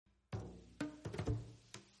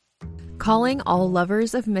Calling all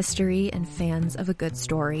lovers of mystery and fans of a good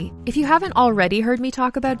story. If you haven't already heard me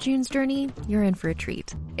talk about June's Journey, you're in for a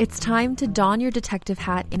treat. It's time to don your detective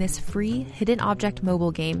hat in this free hidden object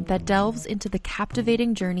mobile game that delves into the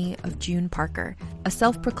captivating journey of June Parker, a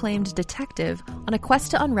self-proclaimed detective on a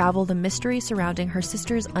quest to unravel the mystery surrounding her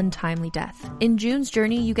sister's untimely death. In June's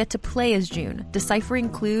Journey, you get to play as June, deciphering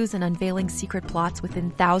clues and unveiling secret plots within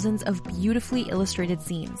thousands of beautifully illustrated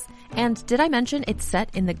scenes. And did I mention it's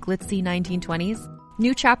set in the glitzy 1920s?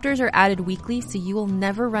 New chapters are added weekly, so you will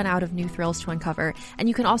never run out of new thrills to uncover, and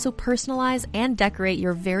you can also personalize and decorate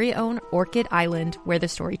your very own Orchid Island where the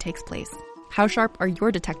story takes place. How sharp are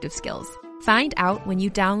your detective skills? Find out when you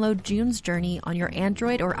download June's Journey on your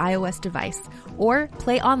Android or iOS device, or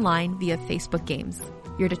play online via Facebook Games.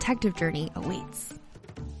 Your detective journey awaits.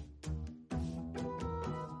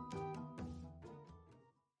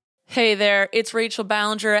 Hey there, it's Rachel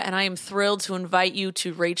Ballinger, and I am thrilled to invite you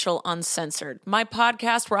to Rachel Uncensored, my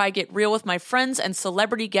podcast where I get real with my friends and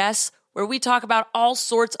celebrity guests, where we talk about all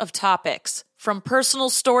sorts of topics. From personal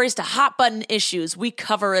stories to hot-button issues, we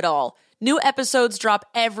cover it all. New episodes drop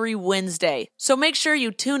every Wednesday, so make sure you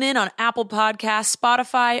tune in on Apple Podcasts,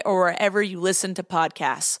 Spotify, or wherever you listen to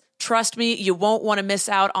podcasts. Trust me, you won't want to miss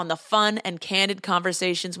out on the fun and candid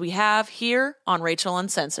conversations we have here on Rachel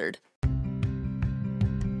Uncensored.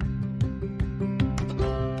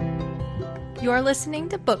 You're listening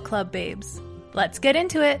to Book Club Babes. Let's get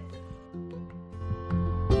into it.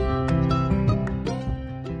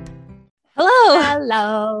 Hello.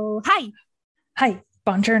 Hello. Hi. Hi.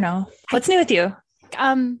 Buongiorno. What's new with you?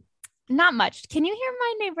 Not much. Can you hear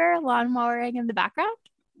my neighbor lawnmowering in the background?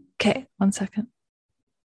 Okay, 1 second.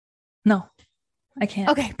 No, I can't.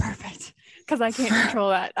 Okay, perfect. Because I can't control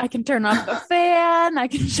that. I can turn off the fan, I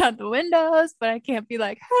can shut the windows, but I can't be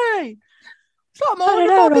like, hey, stop mowing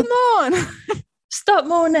your fucking lawn. Stop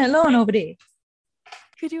mowing that lawn over there.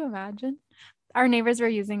 Could you imagine? Our neighbors were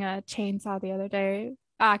using a chainsaw the other day.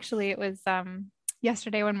 Actually, it was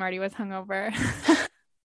yesterday when Marty was hungover.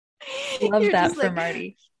 Love that for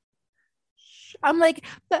Marty. I'm like,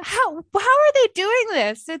 but how are they doing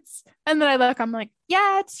this? And then I look, I'm like,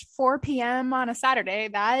 yeah, it's 4 p.m. on a Saturday.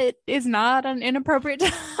 That is not an inappropriate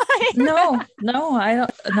time. No, I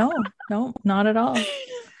don't. No, not at all.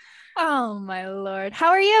 Oh my Lord. How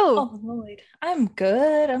are you? Oh Lord. I'm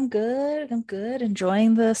good.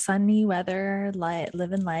 Enjoying the sunny weather,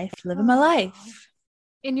 living my life.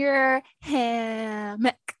 In your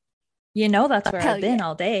hammock. You know that's where I've been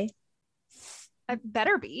all day. I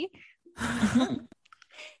better be.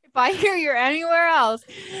 If I hear you're anywhere else,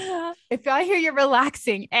 if I hear you're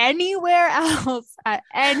relaxing anywhere else at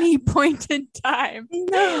any point in time,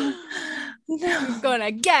 no, I'm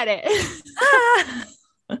gonna get it.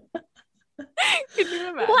 Can you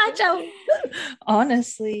imagine? Watch out.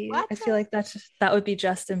 Honestly, I feel like that would be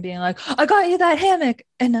Justin being like, I got you that hammock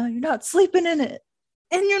and now you're not sleeping in it.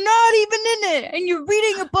 And you're not even in it. And you're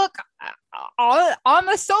reading a book on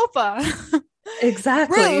the sofa.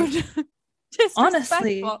 Exactly. Rude.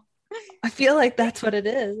 Honestly, I feel like that's what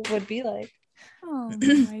it would be like. Oh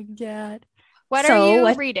my God. What are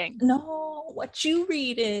you reading? No, what you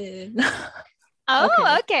reading?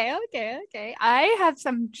 Oh, okay. I have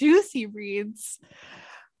some juicy reads.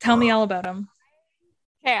 Tell me all about them.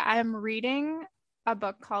 Okay, I'm reading a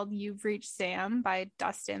book called You've Reached Sam by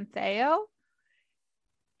Dustin Theo.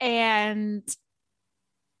 And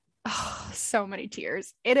so many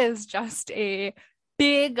tears. It is just a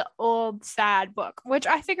big old sad book, which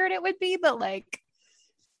I figured it would be, but like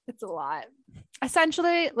it's a lot.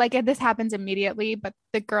 Essentially, like this happens immediately, but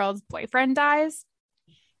the girl's boyfriend dies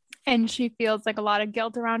and she feels like a lot of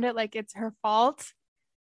guilt around it, like it's her fault.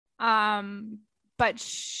 But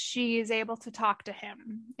she's able to talk to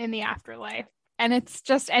him in the afterlife. And it's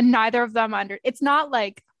just, and neither of them it's not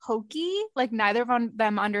like hokey, like neither of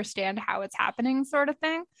them understand how it's happening sort of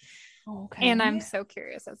thing. Okay. And I'm so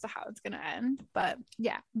curious as to how it's going to end, but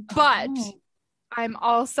yeah, but I'm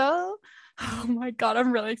also, oh my God,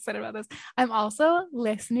 I'm really excited about this. I'm also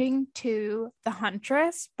listening to The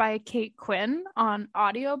Huntress by Kate Quinn on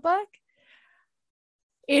audiobook.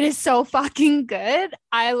 It is so fucking good.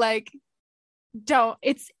 I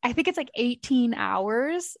think it's like 18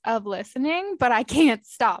 hours of listening, but I can't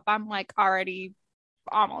stop. I'm like already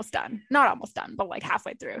almost done. Not almost done, but like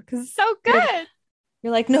halfway through because it's so good.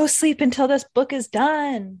 You're like, no sleep until this book is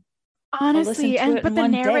done. Honestly, but the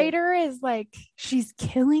narrator is like, she's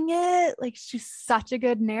killing it. Like she's such a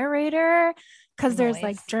good narrator because there's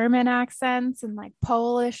like German accents and like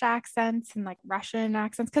Polish accents and like Russian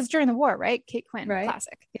accents because during the war, right? Kate Quinn, right?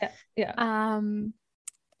 Classic. Yeah.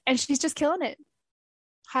 And she's just killing it.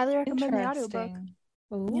 Highly recommend the audiobook.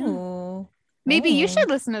 Ooh. Maybe you Ooh. should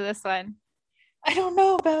listen to this one. I don't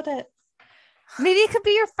know about it. Maybe it could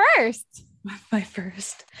be your first. My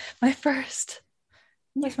first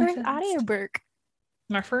audiobook.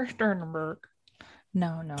 My first Ernberg.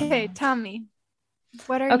 No. Okay, no. tell me.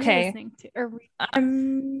 What are you listening to? Or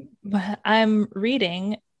I'm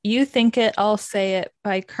reading You Think It, I'll Say It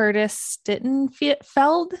by Curtis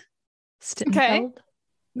Stittenfeld. Okay.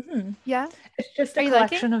 Mm-hmm. Yeah. It's just Are a you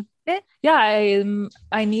collection of it? Yeah,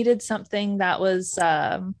 I needed something that was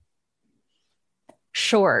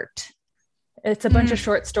short. It's a bunch of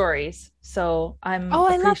short stories. So I'm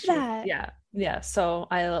I love that. Yeah. So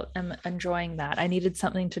I am enjoying that. I needed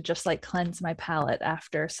something to just like cleanse my palate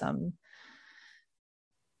after some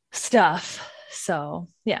stuff. So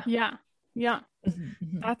yeah.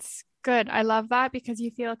 Mm-hmm. That's good. I love that because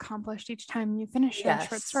you feel accomplished each time you finish a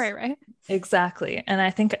short story, right? Exactly. And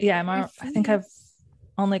I think I think I've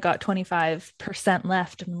only got 25%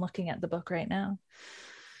 left. I'm looking at the book right now.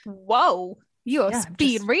 Whoa, you a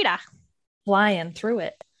speed reader. Flying through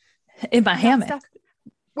it in my hammock.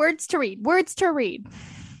 Words to read.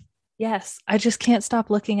 Yes, I just can't stop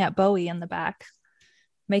looking at Bowie in the back,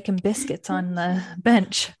 making biscuits on the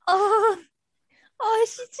bench. Oh,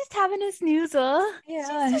 she's just having a snoozer.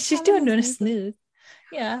 Yeah, she's doing a snooze.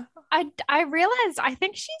 Yeah. I realized I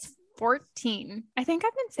think she's 14. I think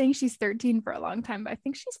I've been saying she's 13 for a long time, but I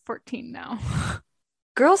think she's 14 now.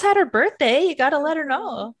 Girl's had her birthday. You gotta let her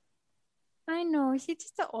know. I know. She's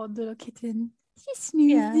just an old little kitten. She's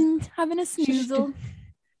snoozing, having a snoozle.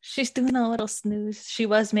 She's doing a little snooze. She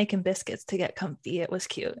was making biscuits to get comfy. It was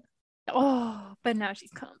cute. Oh, but now she's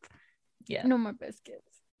comfy. Yeah. No more biscuits.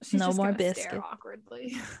 She's no just more biscuits. Stare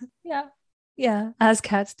awkwardly. Yeah. As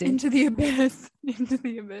cats do. Into the abyss.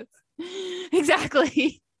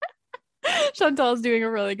 Exactly. Chantal's doing a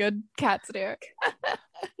really good cat stare.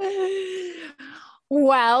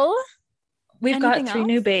 Well, we've got 3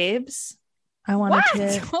 new babes. I wanted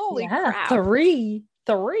to. Holy crap. 3.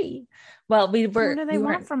 Well, we were. What do they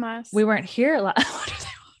want from us? We weren't here a lot. What do they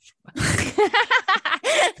want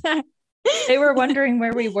from us? They were wondering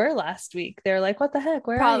where we were last week. They're like, "What the heck?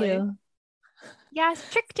 Where are you?" Yes,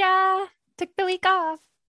 tricked ya. Took the week off.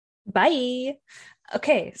 Bye.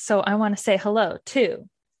 Okay, so I want to say hello to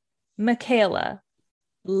Michaela,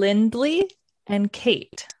 Lindley, and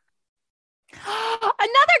Kate.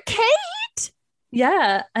 Another Kate?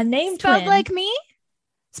 Yeah, a name Spelled twin. like me?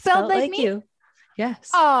 Spelled like me? You.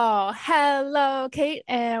 Yes. Oh, hello, Kate,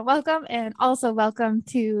 and also welcome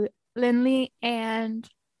to Lindley and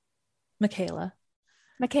Michaela.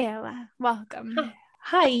 Welcome.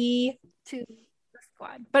 Hi. To the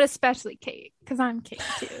squad, but especially Kate, because I'm Kate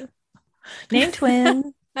too. Name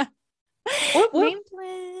twin. Whoop, whoop. Name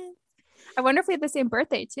twin. I wonder if we had the same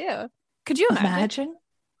birthday too. Could you imagine?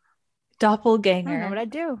 Doppelganger. I don't know what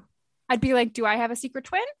I'd do. I'd be like, do I have a secret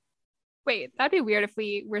twin? Wait, that'd be weird if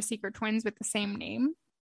we were secret twins with the same name.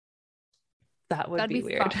 That'd be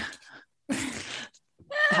weird.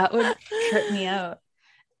 That would trip me out.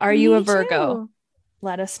 Are you a Virgo? Too.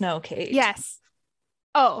 Let us know, Kate. Yes.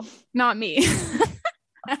 Oh, not me.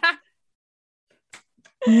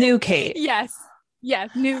 New Kate. Yes,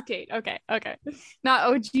 new Kate. Okay.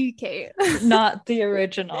 Not OG Kate. Not the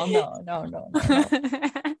original. No.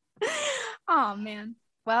 Oh man.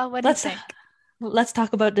 Well, what do you think? Let's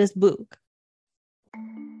talk about this book.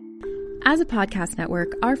 As a podcast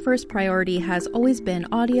network, our first priority has always been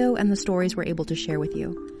audio and the stories we're able to share with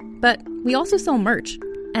you. But we also sell merch,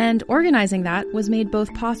 and organizing that was made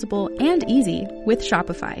both possible and easy with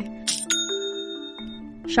Shopify.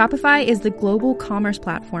 Shopify is the global commerce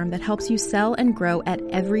platform that helps you sell and grow at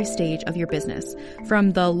every stage of your business.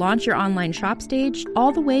 From the launch your online shop stage,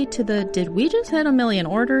 all the way to the did we just hit 1 million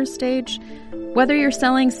orders stage? Whether you're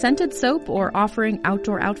selling scented soap or offering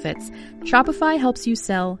outdoor outfits, Shopify helps you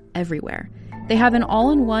sell everywhere. They have an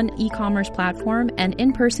all-in-one e-commerce platform and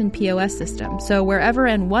in-person POS system, so wherever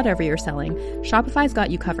and whatever you're selling, Shopify's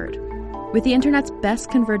got you covered. With the internet's best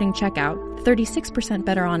converting checkout, 36%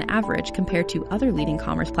 better on average compared to other leading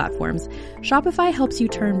commerce platforms, Shopify helps you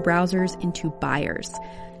turn browsers into buyers.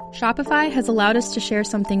 Shopify has allowed us to share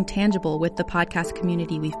something tangible with the podcast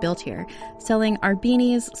community we've built here, selling our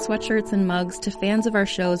beanies, sweatshirts, and mugs to fans of our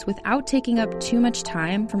shows without taking up too much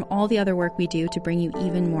time from all the other work we do to bring you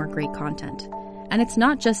even more great content. And it's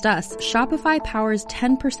not just us. Shopify powers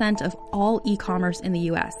 10% of all e-commerce in the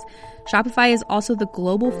US. Shopify is also the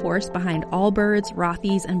global force behind Allbirds,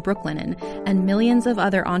 Rothy's, and Brooklinen, and millions of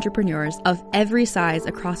other entrepreneurs of every size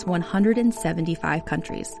across 175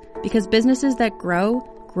 countries. Because businesses that grow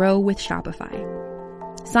with Shopify.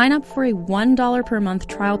 Sign up for a $1 per month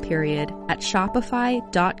trial period at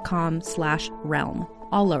shopify.com/realm,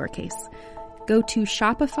 all lowercase. Go to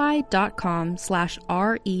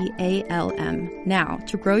shopify.com/REALM now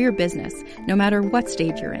to grow your business, no matter what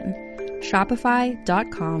stage you're in.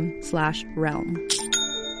 Shopify.com/realm.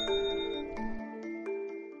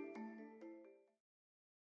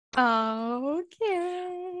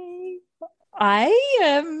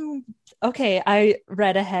 Okay. I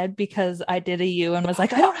read ahead because I did a U and was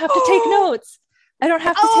like, I don't have to take notes. I don't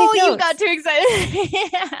have to take notes. You got too excited.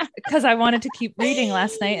 Yeah. Because I wanted to keep reading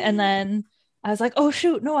last night, and then I was like, oh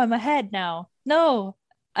shoot, no, I'm ahead now. No.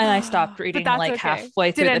 And I stopped reading like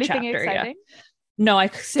halfway through the chapter. Exciting? Yeah. No, I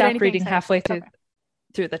stopped reading halfway through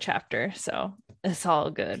the chapter. So it's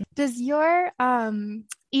all good. Does your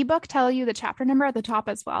ebook tell you the chapter number at the top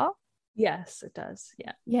as well? Yes, it does.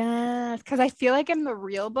 Yeah. Yeah. Because I feel like in the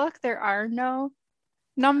real book there are no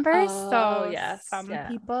numbers. So yes. Some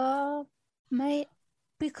people might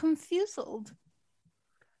be confused.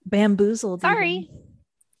 Bamboozled. Sorry. Even.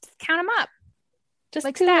 Just count them up. Just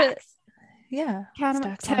like stacks. Yeah. Count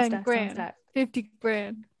them up. 10 grand, 50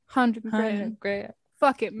 grand, 100 grand.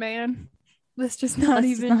 Fuck it, man. Let's just not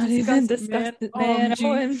even discuss it, man.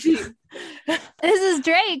 OMG. This is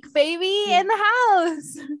Drake, baby, in the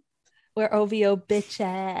house. We're OVO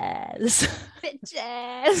bitches.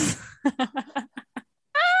 Bitches.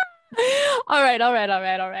 All right.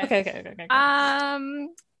 Okay.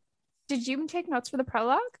 Did you take notes for the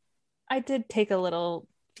prologue? I did take few little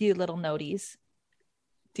noties.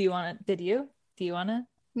 Did you want to?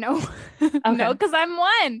 No. Okay. No, because I'm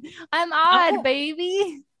one. I'm odd,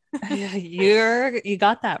 baby. You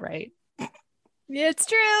got that right. It's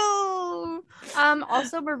true.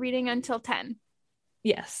 Also, we're reading until 10.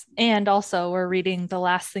 Yes. And also we're reading The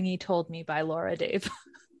Last Thing He Told Me by Laura Dave.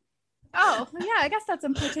 Oh, yeah, I guess that's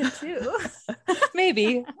important too.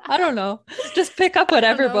 Maybe. I don't know. Just pick up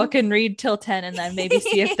whatever book and read till 10 and then maybe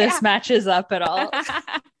see if this matches up at all.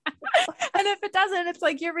 And if it doesn't, it's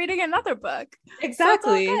like you're reading another book.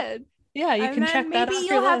 Exactly. So good. Yeah, you can check that out. Maybe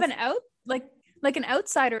you'll have an an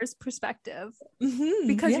outsider's perspective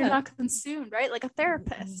because you're not consumed, right? Like a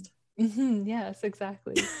therapist. Yes,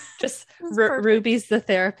 exactly. Just Ruby's the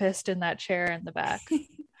therapist in that chair in the back.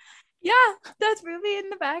 Yeah, that's Ruby in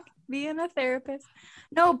the back being a therapist.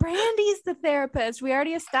 No, Brandy's the therapist. We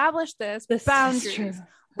already established this. Boundaries.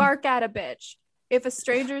 Bark at a bitch. If a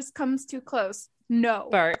stranger comes too close, no.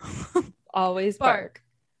 Bark. Always bark.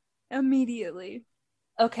 Immediately.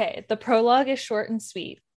 Okay, the prologue is short and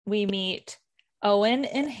sweet. We meet Owen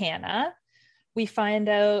and Hannah. We find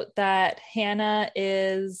out that Hannah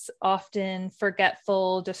is often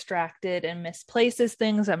forgetful, distracted, and misplaces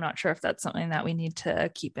things. I'm not sure if that's something that we need to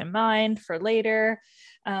keep in mind for later.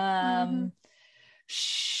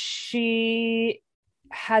 She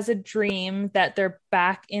has a dream that they're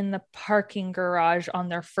back in the parking garage on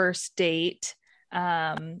their first date.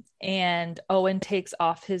 And Owen takes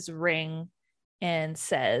off his ring and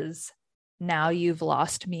says, "Now you've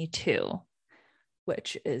lost me too,"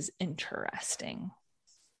 which is interesting.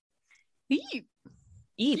 Eep.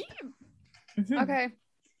 Mm-hmm. Okay.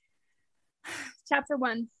 Chapter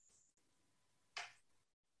 1.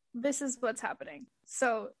 This is what's happening.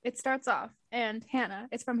 So it starts off, and Hannah,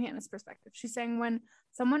 it's from Hannah's perspective. She's saying when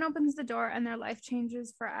someone opens the door and their life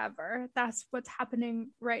changes forever, that's what's happening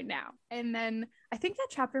right now. And then I think that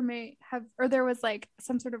chapter may have, or there was like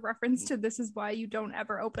some sort of reference to this is why you don't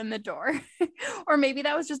ever open the door. Or maybe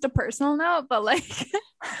that was just a personal note, but like,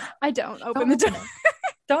 I don't open the door.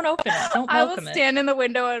 Don't open it. Don't I welcome will stand in the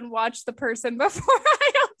window and watch the person before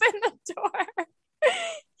I open the door.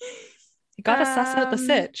 You gotta suss out the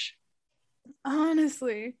sitch.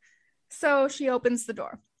 Honestly. So she opens the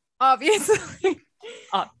door, obviously.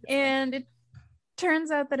 And it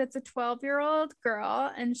turns out that it's a 12-year-old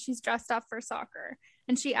girl and she's dressed up for soccer.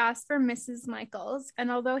 And she asked for Mrs. Michaels.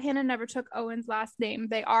 And although Hannah never took Owen's last name,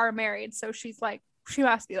 they are married. So she's like, she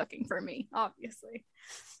must be looking for me, obviously.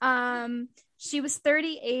 She was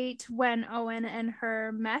 38 when Owen and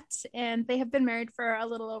her met, and they have been married for a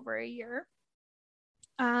little over a year.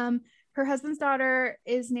 Her husband's daughter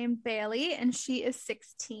is named Bailey, and she is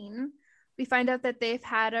 16. We find out that they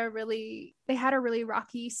had a really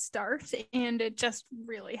rocky start, and it just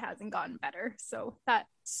really hasn't gotten better. So that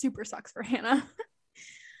super sucks for Hannah.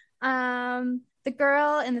 The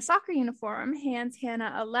girl in the soccer uniform hands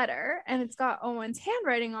Hannah a letter, and it's got Owen's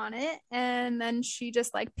handwriting on it, and then she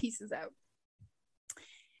just like pieces out.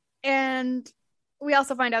 And we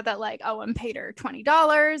also find out that like Owen paid her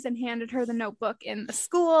 $20 and handed her the notebook in the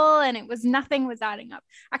school, and nothing was adding up.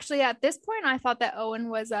 Actually, at this point, I thought that Owen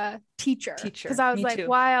was a teacher because I was like,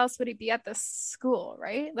 why else would he be at the school,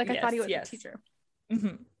 right? Like, I thought he was a teacher.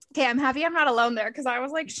 Okay, I'm happy I'm not alone there because I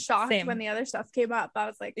was like shocked Same. when the other stuff came up. I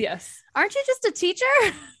was like, Yes. aren't you just a teacher?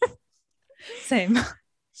 Same.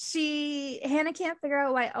 Hannah can't figure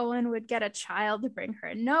out why Owen would get a child to bring her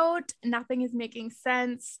a note. Nothing is making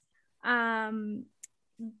sense.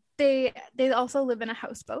 They also live in a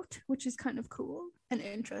houseboat, which is kind of cool and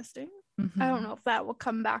interesting. I don't know if that will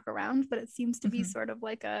come back around, but it seems to be sort of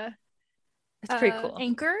like It's pretty cool.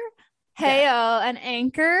 Anchor. Hey, an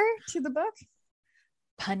anchor to the book.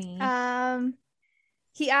 Punny.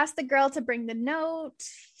 He asked the girl to bring the note.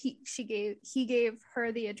 He gave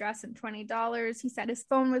her the address and $20. He said his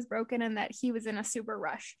phone was broken and that he was in a super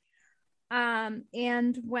rush.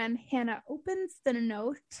 And when Hannah opens the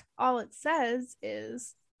note, all it says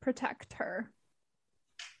is protect her.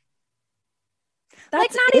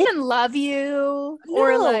 That's like not even love you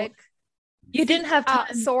or like you didn't have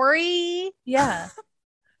time. Sorry. Yeah.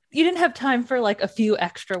 You didn't have time for like a few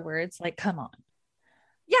extra words. Like, come on.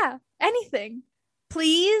 Yeah. Anything.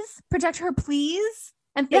 Please protect her, please.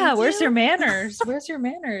 And where's your manners? Where's your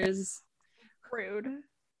manners? Rude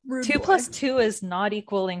 2 boy. + 2 is not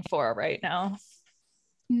equaling 4 right now.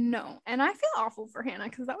 No. And I feel awful for Hannah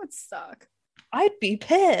because that would suck. I'd be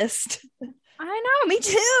pissed. I know, me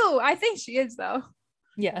too. I think she is though.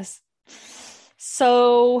 Yes.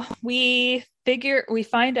 So we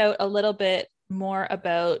find out a little bit more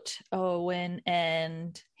about Owen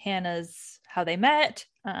and Hannah's, how they met.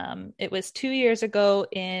 It was 2 years ago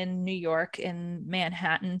in New York, in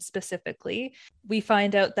Manhattan specifically. We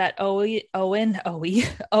find out that Owen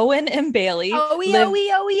and Bailey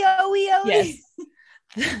Yes.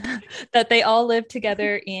 that they all live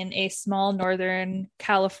together in a small northern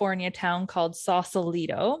California town called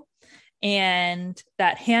Sausalito, and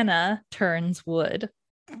that Hannah turns wood.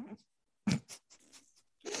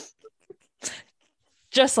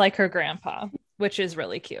 Just like her grandpa, which is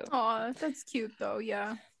really cute. Oh, that's cute though.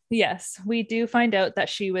 Yeah. Yes, we do find out that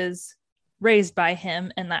she was raised by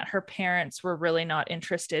him and that her parents were really not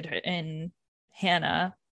interested in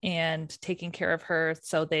Hannah and taking care of her,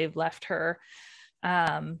 so they've left her.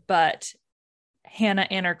 But Hannah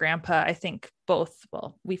and her grandpa, I think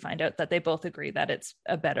we find out that they both agree that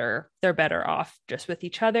they're better off just with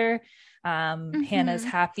each other. Hannah's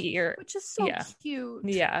happier, which is so cute.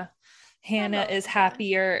 Yeah. Hannah is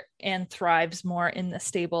happier and thrives more in the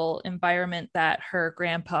stable environment that her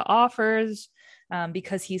grandpa offers,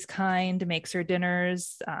 because he's kind, makes her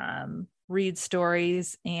dinners, reads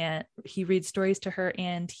stories, and he reads stories to her,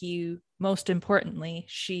 and most importantly,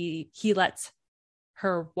 he lets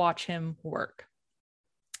her watch him work.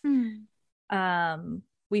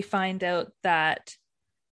 We find out that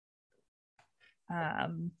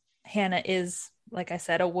Hannah is, like I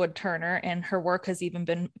said, a wood turner, and her work has even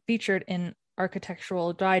been featured in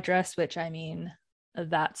Architectural Digest, which, I mean,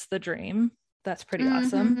 that's the dream. That's pretty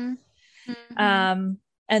awesome. And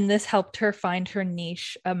this helped her find her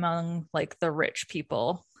niche among like the rich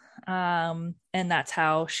people. And that's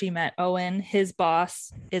how she met Owen. His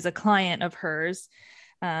boss is a client of hers.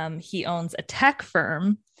 He owns a tech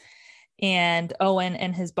firm, and Owen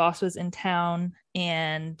and his boss was in town,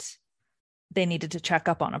 and they needed to check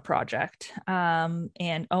up on a project.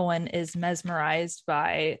 And Owen is mesmerized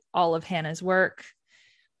by all of Hannah's work,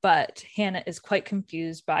 but Hannah is quite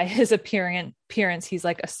confused by his appearance. He's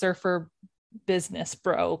like a surfer business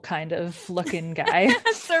bro kind of looking guy.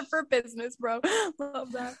 Surfer business bro.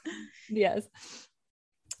 Love that. Yes.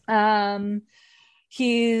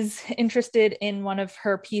 He's interested in one of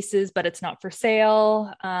her pieces, but it's not for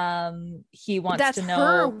sale. He wants to know. That's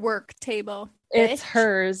her work table. It's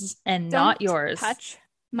hers and not yours. Touch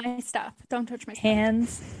my stuff. Don't touch my stuff.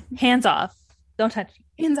 Hands off. Don't touch.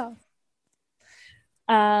 Hands off.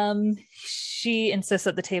 She insists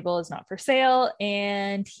that the table is not for sale,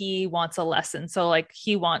 and he wants a lesson. So like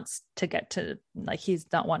he wants to get to, like, he's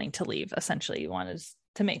not wanting to leave. Essentially, he wanted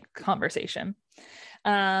to make conversation.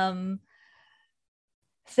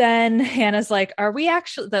 Then Hannah's like, are we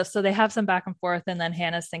actually, so they have some back and forth, and then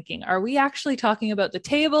Hannah's thinking, are we actually talking about the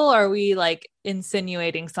table? Or are we like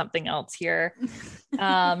insinuating something else here?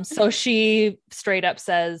 So she straight up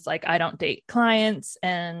says, like, I don't date clients.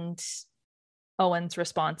 And Owen's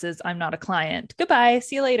response is, I'm not a client. Goodbye.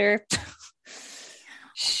 See you later.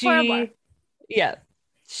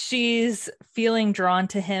 She's feeling drawn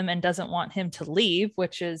to him and doesn't want him to leave,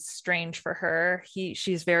 which is strange for her.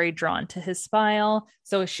 She's very drawn to his smile.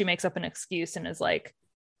 So she makes up an excuse and is like,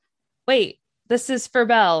 wait, this is for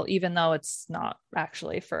Belle, even though it's not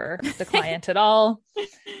actually for the client at all.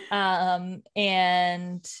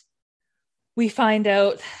 And we find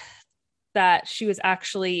out that she was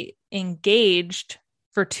actually engaged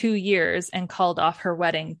for 2 years and called off her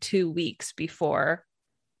wedding 2 weeks before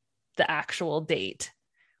the actual date,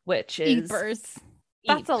 which is Eepers.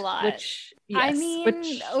 That's a lot. Which, I yes,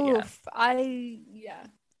 mean, oof.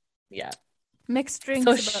 Yeah. Mixed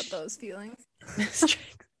drinks about those feelings.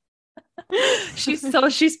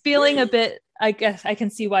 She's feeling a bit, I guess I can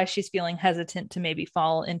see why she's feeling hesitant to maybe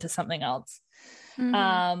fall into something else.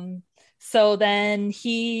 So then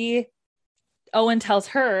Owen tells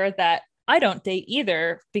her that I don't date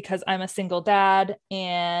either because I'm a single dad,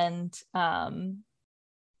 and I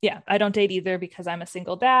don't date either because I'm a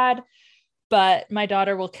single dad, but my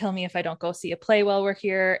daughter will kill me if I don't go see a play while we're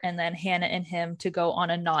here. And then Hannah and him to go on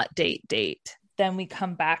a not date. Then we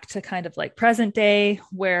come back to kind of like present day,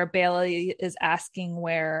 where Bailey is asking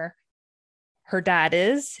where her dad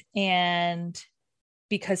is, and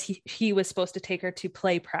because he was supposed to take her to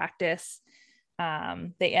play practice,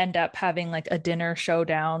 they end up having like a dinner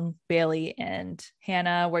showdown, Bailey and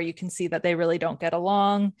Hannah, where you can see that they really don't get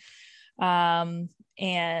along.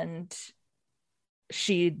 And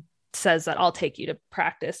she says that I'll take you to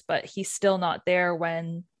practice, but he's still not there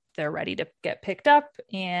when they're ready to get picked up.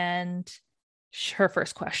 And her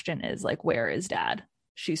first question is like, where is dad?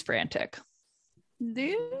 She's frantic.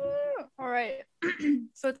 All right.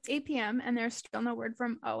 So it's 8 p.m. and there's still no word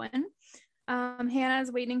from Owen.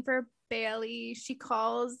 Hannah's waiting for Bailey. She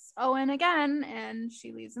calls Owen again and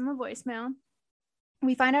she leaves him a voicemail.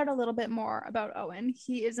 We find out a little bit more about Owen.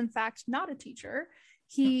 He is in fact not a teacher.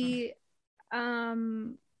 He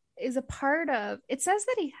is a part of, it says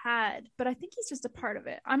that he had, but I think he's just a part of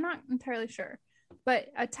it. I'm not entirely sure, but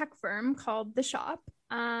a tech firm called The Shop.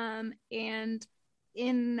 And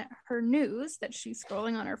in her news that she's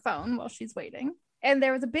scrolling on her phone while she's waiting, and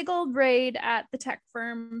there was a big old raid at the tech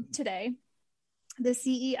firm today. The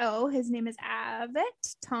CEO, his name is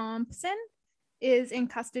Avett Thompson, is in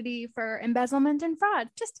custody for embezzlement and fraud.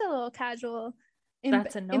 Just a little casual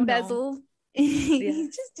That's a no-no. embezzle. Yeah.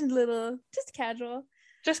 just casual.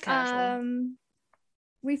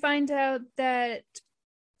 We find out that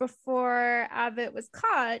before Avett was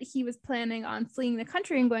caught, he was planning on fleeing the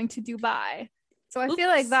country and going to Dubai. So I feel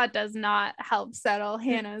like that does not help settle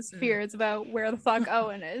Hannah's fears about where the fuck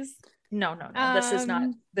Owen is. No. This is not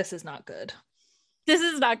good. This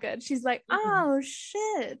is not good. She's like, oh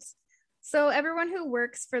shit. So everyone who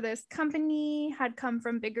works for this company had come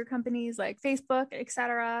from bigger companies like Facebook,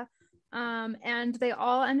 etc. And they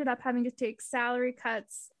all ended up having to take salary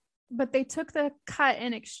cuts, but they took the cut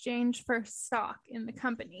in exchange for stock in the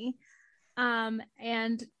company.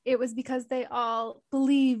 And it was because they all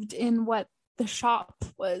believed in what the shop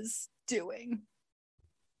was doing.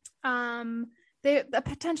 They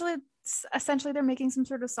potentially, essentially, they're making some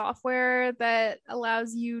sort of software that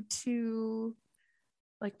allows you to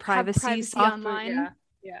like privacy software. Online.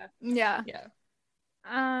 Yeah.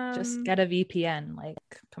 Just get a VPN. Like,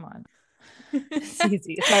 come on. It's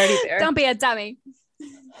easy. It's already there. Don't be a dummy.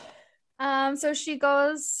 So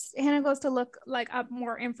Hannah goes to look like up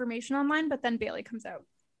more information online, but then Bailey comes out.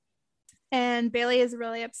 And Bailey is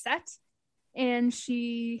really upset. And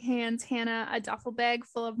she hands Hannah a duffel bag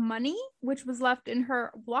full of money, which was left in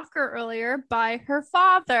her locker earlier by her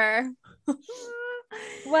father.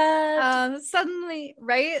 What? Suddenly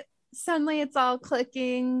it's all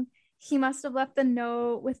clicking. He must have left the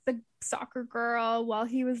note with the soccer girl while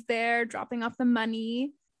he was there dropping off the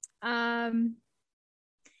money. Hannah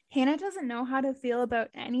doesn't know how to feel about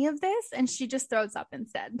any of this, and she just throws up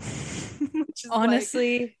instead. Which is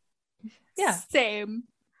honestly, like, yeah, same.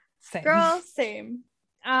 Girl, same.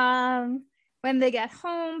 When they get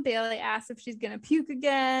home, Bailey asks if she's gonna puke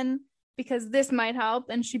again because this might help,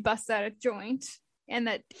 and she busts out a joint, and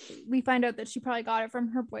that we find out that she probably got it from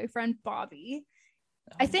her boyfriend Bobby.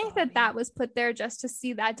 I think that was put there just to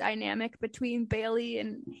see that dynamic between Bailey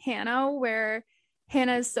and Hannah, where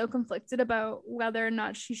Hannah is so conflicted about whether or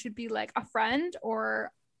not she should be like a friend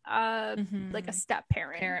or like a step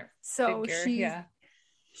parent. So figure,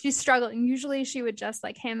 she's struggling. Usually she would just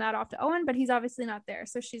like hand that off to Owen, but he's obviously not there.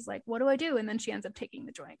 So she's like, what do I do? And then she ends up taking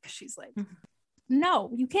the joint because she's like,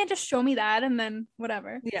 no, you can't just show me that and then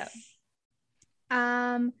whatever. Yeah.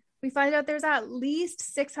 We find out there's at least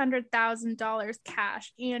 $600,000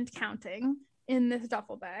 cash and counting in this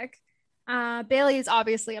duffel bag. Bailey is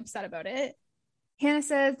obviously upset about it. Hannah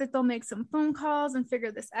says that they'll make some phone calls and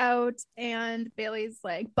figure this out. And Bailey's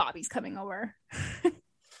like, Bobby's coming over.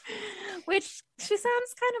 Which she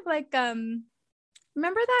sounds kind of like,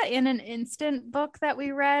 remember that In an Instant book that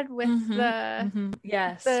we read with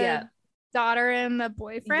the daughter and the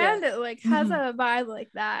boyfriend? It like has a vibe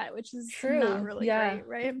like that, which is not really great,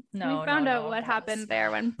 right? No, we found out what happened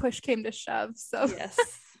there when push came to shove. So yes,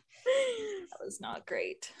 that was not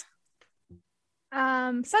great.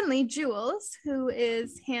 Suddenly Jules, who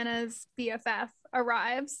is Hannah's BFF,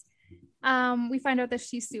 arrives. We find out that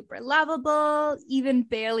she's super lovable. Even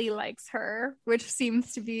Bailey likes her, which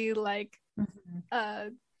seems to be like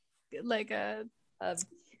like a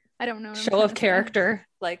I don't know, show of character,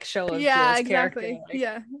 like show of yeah, Jules' exactly. character. Like,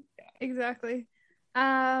 yeah, exactly.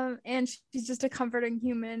 And she's just a comforting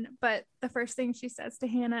human. But the first thing she says to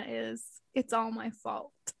Hannah is, "It's all my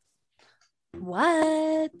fault."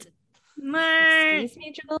 what? Excuse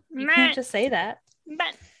me, Jules. You can't just say that.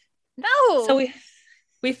 No. So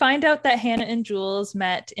we find out that Hannah and Jules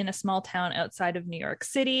met in a small town outside of New York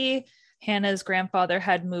City. Hannah's grandfather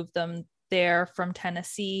had moved them there from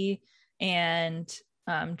Tennessee, and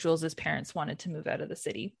Jules's parents wanted to move out of the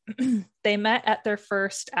city. They met at their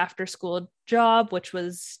first after-school job, which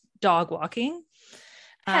was dog walking.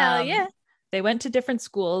 Hell yeah. They went to different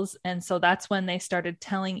schools, and so that's when they started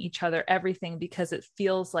telling each other everything, because it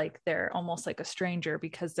feels like they're almost like a stranger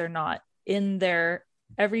because they're not in their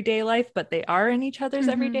everyday life, but they are in each other's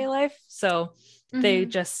everyday life. So they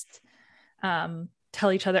just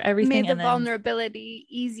tell each other everything. Made the vulnerability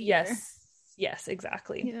easier. Yes,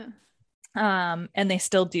 exactly. Yeah. And they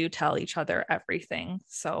still do tell each other everything,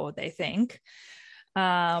 so they think.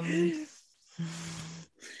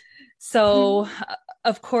 So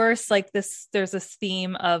of course, like this, there's this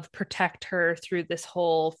theme of protect her through this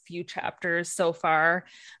whole few chapters so far,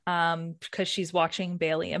 because she's watching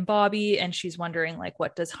Bailey and Bobby, and she's wondering, like,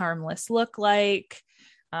 what does harmless look like?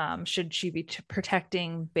 Should she be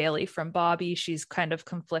protecting Bailey from Bobby? She's kind of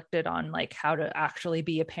conflicted on like how to actually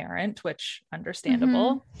be a parent, which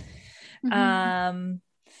understandable.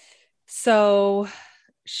 So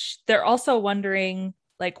they're also wondering,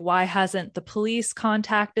 like, why hasn't the police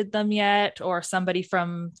contacted them yet, or somebody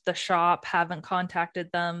from the shop haven't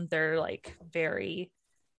contacted them? They're like very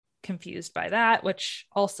confused by that, which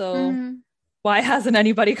also why hasn't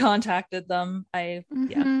anybody contacted them? And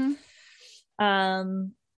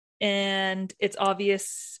it's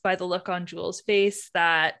obvious by the look on Jules' face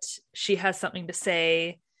that she has something to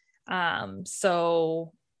say.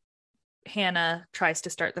 So Hannah tries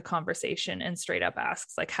to start the conversation and straight up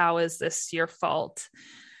asks, like, how is this your fault?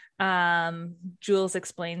 Jules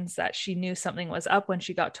explains that she knew something was up when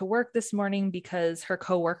she got to work this morning because her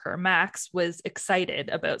coworker Max was excited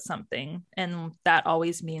about something, and that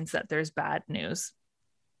always means that there's bad news.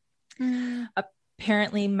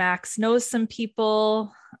 Apparently Max knows some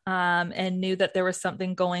people, and knew that there was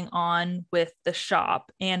something going on with the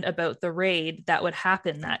shop and about the raid that would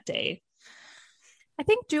happen that day. I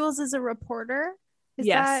think Jules is a reporter.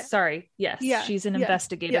 Yes. She's an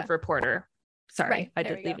investigative reporter. Sorry, right, I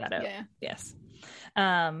did leave that out. Yeah. Yes.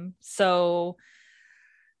 So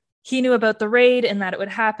he knew about the raid and that it would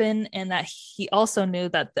happen, and that he also knew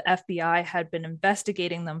that the FBI had been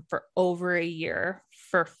investigating them for over a year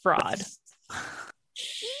for fraud.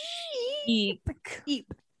 Eep.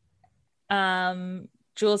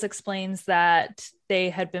 Jules explains that they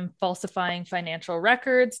had been falsifying financial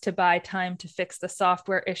records to buy time to fix the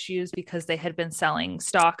software issues because they had been selling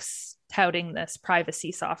stocks touting this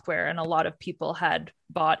privacy software, and a lot of people had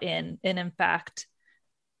bought in. And in fact,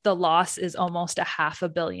 the loss is almost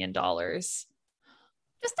 $500 million. Just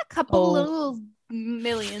a couple little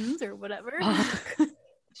millions or whatever.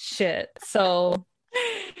 Shit. So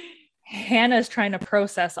Hannah's trying to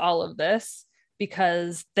process all of this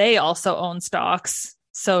because they also own stocks.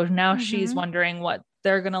 So now she's wondering what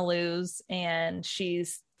they're going to lose. And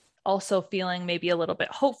she's also feeling maybe a little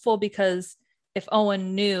bit hopeful because if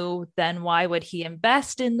Owen knew, then why would he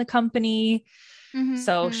invest in the company?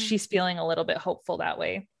 So she's feeling a little bit hopeful that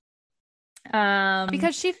way.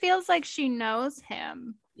 Because she feels like she knows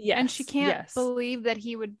him. Yes, and she can't believe that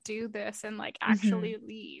he would do this and like actually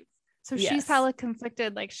leave. So she's hella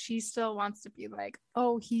conflicted. Like she still wants to be like,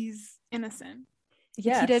 oh, he's innocent.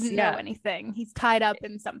 Yes, he didn't know anything. He's tied up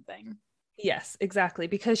in something. Yes, exactly.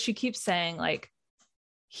 Because she keeps saying like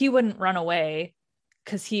he wouldn't run away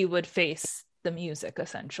because he would face the music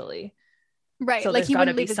essentially. Right. So like he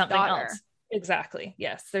wouldn't leave his something daughter. Else. Exactly.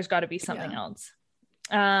 Yes. There's got to be something else.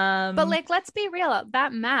 But like, let's be real.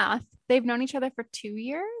 That math, they've known each other for 2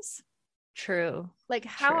 years. True. Like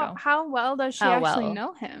how well does she actually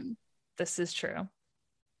know him? This is true.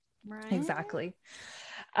 Right. Exactly.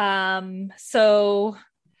 So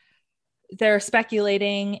they're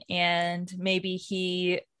speculating, and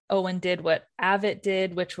maybe Owen did what Avett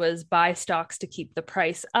did, which was buy stocks to keep the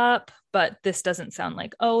price up, but this doesn't sound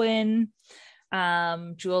like Owen.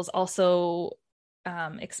 Jules also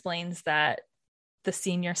explains that the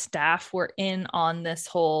senior staff were in on this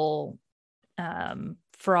whole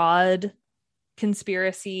fraud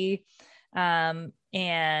conspiracy, and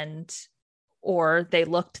or they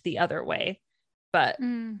looked the other way. But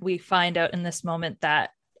Mm. we find out in this moment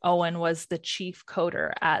that Owen was the chief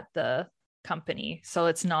coder at the company, so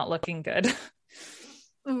it's not looking good.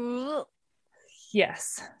 Ooh.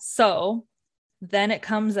 Yes. So then it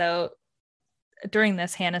comes out during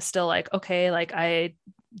this, Hannah's still like, okay, like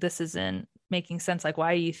this isn't making sense. Like,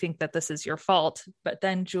 why do you think that this is your fault? But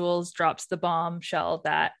then Jules drops the bombshell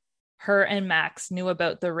that her and Max knew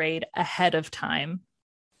about the raid ahead of time,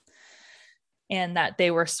 and that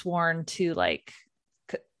they were sworn to, like,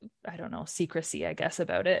 I don't know, secrecy, I guess,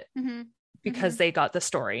 about it, Mm-hmm. because they got the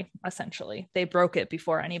story. Essentially, they broke it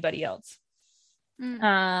before anybody else.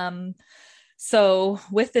 Mm. So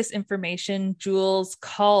with this information, Jules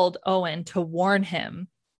called Owen to warn him.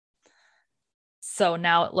 So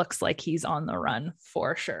now it looks like he's on the run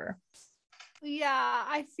for sure. Yeah,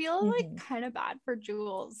 I feel like kind of bad for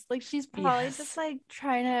Jules. Like, she's probably just like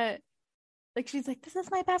trying to, like, she's like, this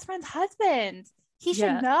is my best friend's husband. He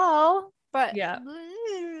should know. But yes.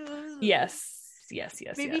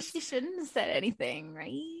 Maybe she shouldn't have said anything,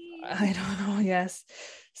 right? I don't know. Yes.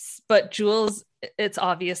 But Jules, it's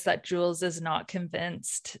obvious that Jules is not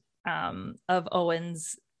convinced of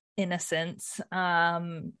Owen's innocence,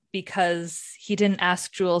 because he didn't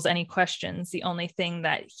ask Jules any questions. The only thing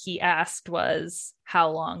that he asked was, how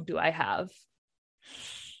long do I have?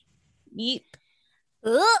 Yeep.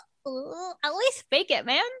 At least fake it,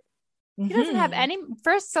 man. He doesn't have any.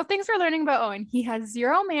 First, so things we're learning about Owen: he has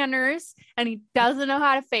zero manners and he doesn't know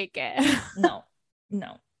how to fake it. No.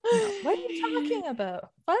 What are you talking about?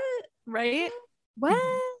 What? Right? What?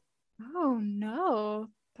 Oh no,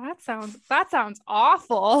 that sounds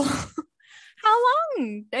awful. How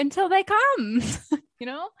long until they come?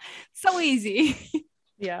 So easy.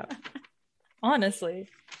 Yeah, honestly.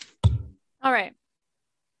 All right.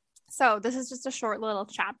 So this is just a short little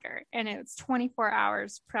chapter, and it's 24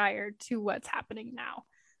 hours prior to what's happening now.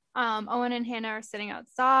 Owen and Hannah are sitting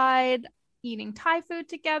outside eating Thai food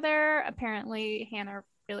together. Apparently, Hannah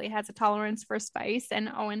really has a tolerance for spice, and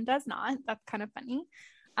Owen does not. That's kind of funny.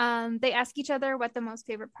 They ask each other what the most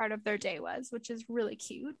favorite part of their day was, which is really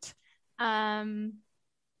cute. And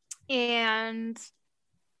they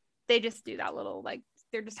just do that little, like,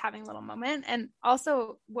 they're just having a little moment. And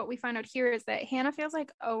also what we find out here is that Hannah feels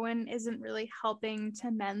like Owen isn't really helping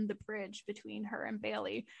to mend the bridge between her and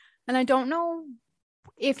Bailey. And I don't know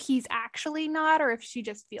if he's actually not, or if she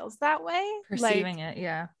just feels that way. Perceiving it.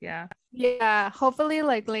 Yeah. Yeah. Hopefully,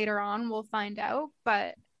 like, later on we'll find out.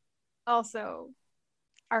 But also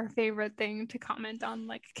our favorite thing to comment on,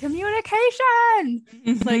 like, communication.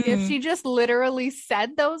 Like, if she just literally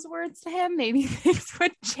said those words to him, maybe things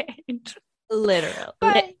would change. Literally.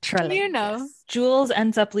 Yes. Jules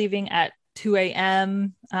ends up leaving at 2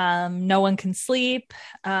 a.m. No one can sleep.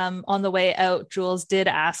 On the way out, Jules did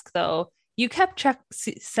ask, though, you kept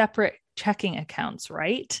separate checking accounts,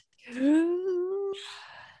 right?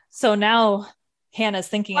 So now Hannah's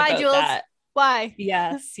thinking about Jules? that. Why?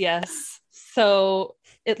 Yes. So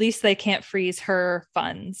at least they can't freeze her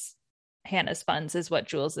funds. Hannah's funds is what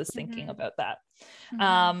Jules is thinking about that.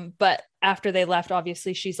 But after they left,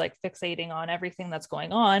 obviously she's like fixating on everything that's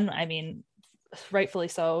going on. I mean, rightfully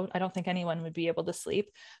so. I don't think anyone would be able to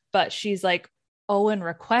sleep, but she's like, Owen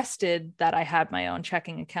requested that I had my own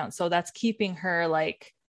checking account. So that's keeping her,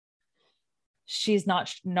 like, she's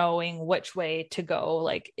not knowing which way to go.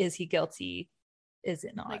 Like, is he guilty? Is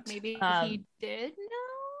it not? Like, maybe he did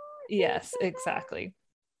know? Yes, exactly.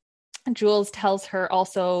 Jules tells her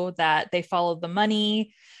also that they followed the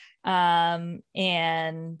money,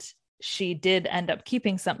 and she did end up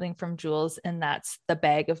keeping something from Jules, and that's the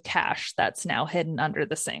bag of cash that's now hidden under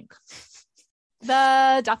the sink.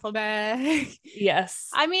 The duffel bag. Yes.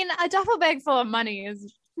 I mean, a duffel bag full of money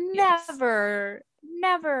is never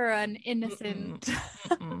an innocent.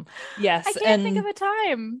 Yes. I can't think of a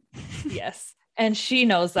time. Yes. And she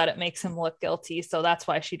knows that it makes him look guilty, so that's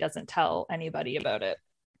why she doesn't tell anybody about it.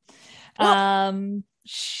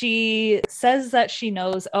 She says that she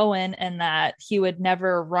knows Owen and that he would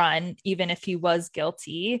never run even if he was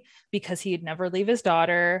guilty, because he'd never leave his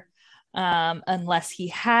daughter unless he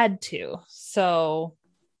had to. So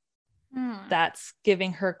that's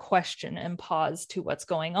giving her question and pause to what's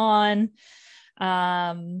going on.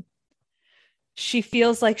 She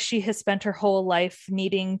feels like she has spent her whole life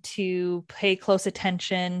needing to pay close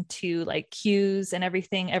attention to, like, cues and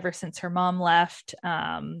everything ever since her mom left.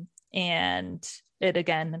 And it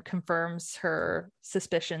again confirms her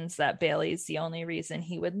suspicions that Bailey's the only reason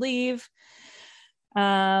he would leave.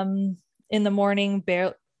 In the morning,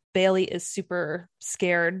 Bailey is super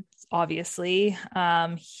scared, obviously.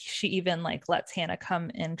 She even, like, lets Hannah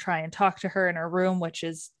come and try and talk to her in her room, which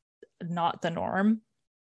is not the norm.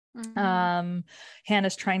 Mm-hmm.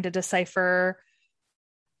 Hannah's trying to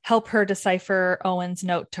help her decipher Owen's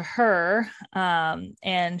note to her.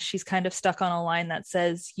 And she's kind of stuck on a line that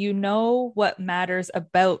says, "You know what matters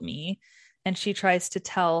about me." And she tries to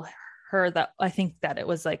tell her that, I think that it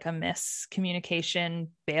was like a miscommunication.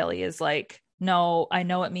 Bailey is like, "No, I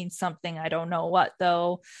know it means something. I don't know what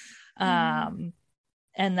though." And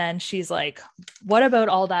then she's like, "What about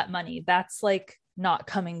all that money? That's like not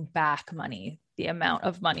coming back money, the amount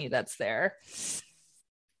of money that's there."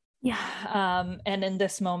 Yeah. And in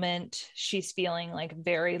this moment, she's feeling like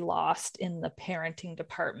very lost in the parenting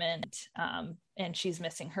department. And she's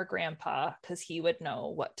missing her grandpa because he would know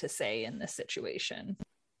what to say in this situation.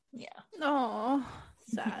 Yeah. Oh,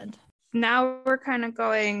 sad. Now we're kind of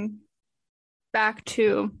going back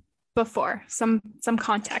to before, some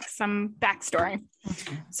context, some backstory.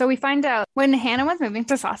 So we find out when Hannah was moving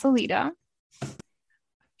to Sausalito,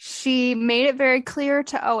 she made it very clear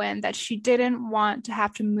to Owen that she didn't want to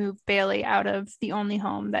have to move Bailey out of the only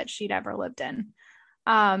home that she'd ever lived in.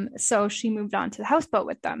 So she moved on to the houseboat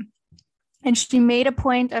with them. And she made a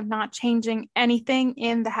point of not changing anything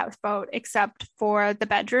in the houseboat except for the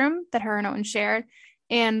bedroom that her and Owen shared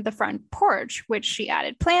and the front porch, which she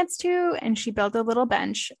added plants to, and she built a little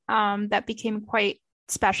bench that became quite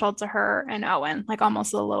special to her and Owen, like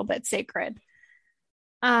almost a little bit sacred.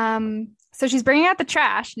 So she's bringing out the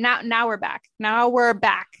trash. Now we're back. Now we're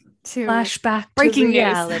back to flashback breaking to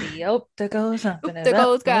reality. news. Oh, there goes something. There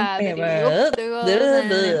goes gravity. Oop, there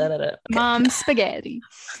goes Mom spaghetti.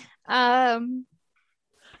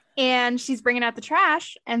 And she's bringing out the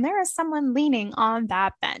trash, and there is someone leaning on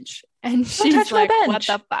that bench, and she's like, "What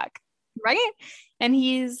the fuck?" Right? And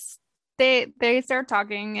they start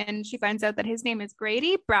talking, and she finds out that his name is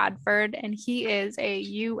Grady Bradford, and he is a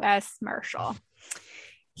U.S. Marshal.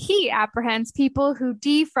 He apprehends people who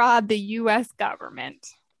defraud the U.S. government.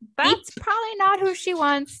 That's probably not who she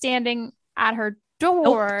wants standing at her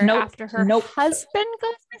door after her husband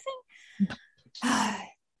goes missing.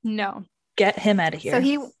 No. Get him out of here.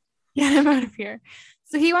 Get him out of here.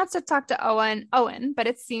 So he wants to talk to Owen, but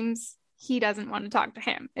it seems he doesn't want to talk to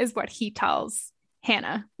him, is what he tells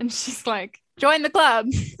Hannah. And she's like, "Join the club."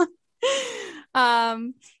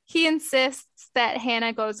 He insists that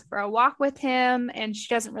Hannah goes for a walk with him, and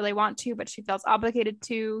she doesn't really want to, but she feels obligated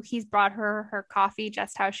to. He's brought her coffee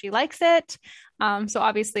just how she likes it. So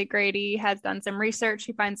obviously Grady has done some research.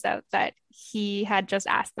 She finds out that he had just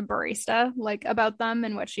asked the barista like about them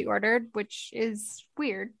and what she ordered, which is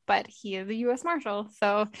weird, but he is a U.S. Marshal,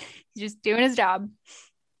 so he's just doing his job.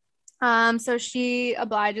 So she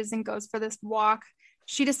obliges and goes for this walk.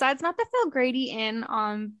 She decides not to fill Grady in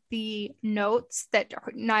on the notes that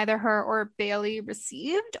neither her or Bailey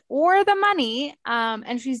received or the money.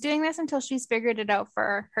 And she's doing this until she's figured it out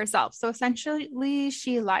for herself. So essentially,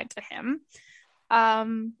 she lied to him.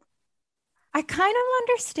 I kind of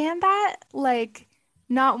understand that, like,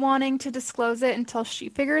 not wanting to disclose it until she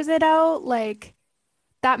figures it out. Like,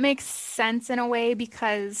 that makes sense in a way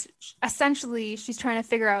because essentially she's trying to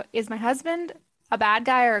figure out, is my husband a bad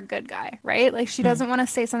guy or a good guy, right? Like, she doesn't want to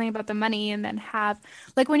say something about the money and then have,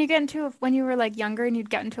 like, when you were like younger and you'd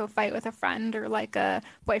get into a fight with a friend or like a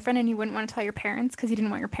boyfriend and you wouldn't want to tell your parents because you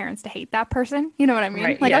didn't want your parents to hate that person. You know what I mean?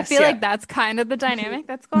 Right, like, yes, I feel like that's kind of the dynamic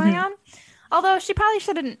that's going on. Although she probably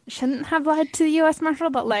shouldn't have lied to the U.S. Marshal,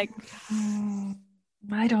 but like,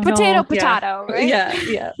 I don't know. Potato, right?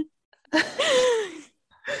 Yeah.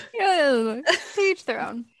 Yeah, to each their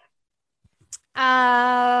own.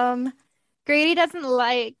 Grady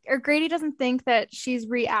doesn't think that she's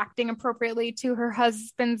reacting appropriately to her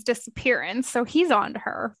husband's disappearance, so he's on to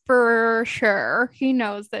her for sure. He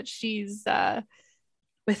knows that she's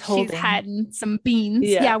withholding. She's had some beans.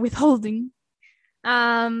 Yeah, withholding.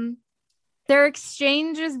 Their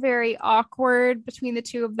exchange is very awkward between the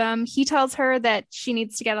two of them. He tells her that she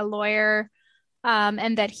needs to get a lawyer,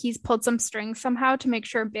 and that he's pulled some strings somehow to make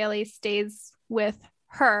sure Bailey stays with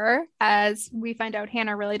her, as we find out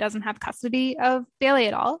Hannah really doesn't have custody of Bailey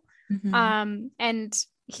at all. And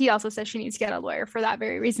he also says she needs to get a lawyer for that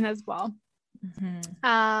very reason as well.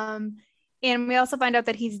 And we also find out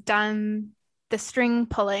that he's done the string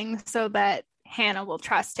pulling so that Hannah will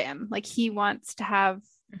trust him. Like, he wants to have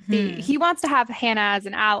Hannah as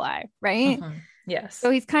an ally, right? Yes.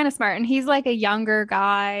 So he's kind of smart, and he's like a younger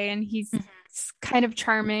guy, and he's kind of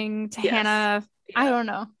charming to Hannah. I don't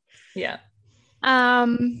know. Yeah.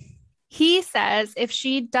 He says if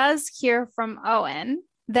she does hear from Owen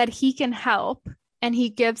that he can help, and he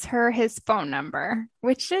gives her his phone number,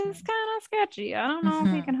 which is kind of sketchy. I don't know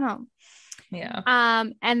if he can help. Yeah.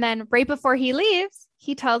 And then right before he leaves,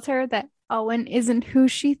 he tells her that Owen isn't who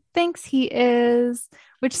she thinks he is,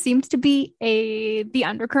 which seems to be the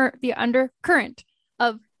undercurrent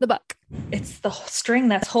of the book. It's the string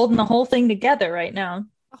that's holding the whole thing together right now.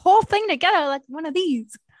 The whole thing together like one of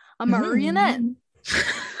these. A marionette. You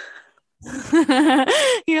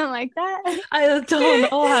don't like that? I don't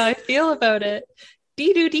know how I feel about it.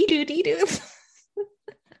 Dee-doo, dee-doo, dee-doo.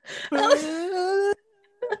 Oh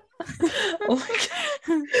my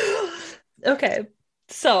God. Okay,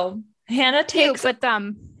 so Hannah takes... Cute but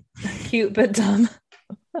dumb. Cute but dumb.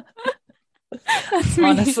 That's me.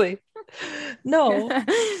 Honestly. No.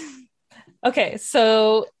 Okay,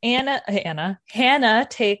 so Hannah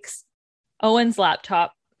takes Owen's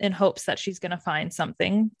laptop in hopes that she's going to find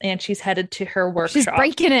something, and she's headed to her workshop. She's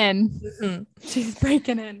breaking in. Mm-hmm. She's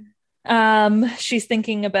breaking in. She's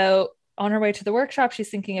thinking about, on her way to the workshop, she's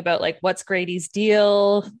thinking about like, what's Grady's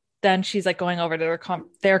deal? Then she's like going over to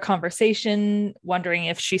their conversation, wondering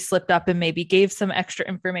if she slipped up and maybe gave some extra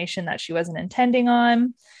information that she wasn't intending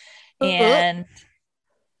on. And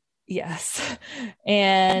yes.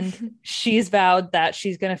 And she's vowed that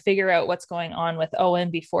she's going to figure out what's going on with Owen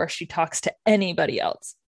before she talks to anybody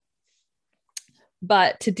else.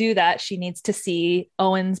 But to do that, she needs to see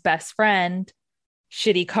Owen's best friend,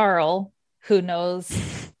 Shitty Carl, to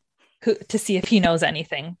see if he knows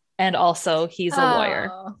anything. And also he's a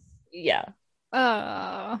lawyer. Yeah.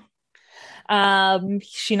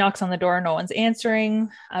 She knocks on the door. No one's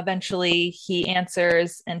answering. Eventually he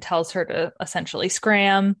answers and tells her to essentially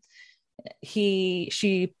scram.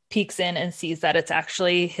 She peeks in and sees that it's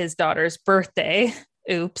actually his daughter's birthday.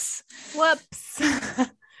 Oops. Whoops.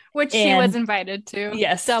 Which she was invited to.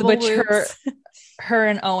 Yes. Double which whoops. her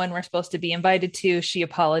and Owen were supposed to be invited to. She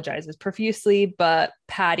apologizes profusely, but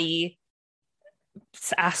Patty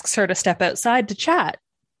asks her to step outside to chat.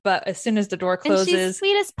 But as soon as the door closes, and she's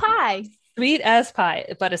sweet as pie. Sweet as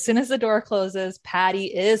pie. But as soon as the door closes, Patty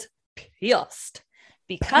is pissed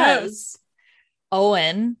because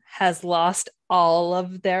Owen has lost all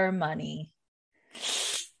of their money.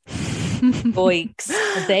 Boyks.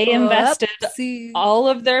 They invested all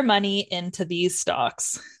of their money into these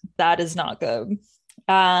stocks. That is not good.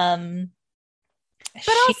 But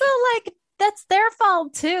also, like, that's their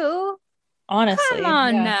fault too. Honestly. Come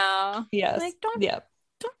on now. Yes. Like, don't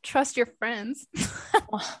trust your friends.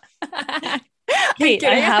 Kate,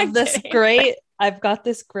 I've got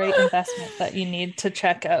this great investment that you need to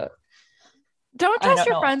check out. Don't trust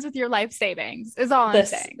your friends with your life savings is all I'm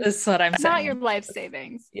saying. This is what I'm saying. Not your life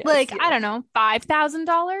savings. Yes, like, yes. I don't know,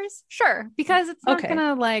 $5,000? Sure. Because it's not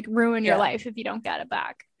gonna like ruin your life if you don't get it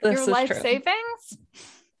back. Your life savings?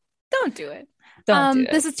 Don't do it. Don't do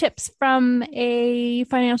it. This is tips from a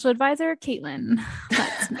financial advisor, Caitlin.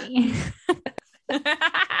 That's me.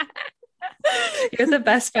 You're the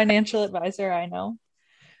best financial advisor I know.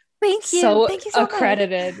 Thank you. Thank you so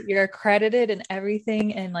accredited. much. You're accredited in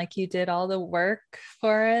everything, and like you did all the work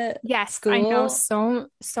for it. Yes, School. I know so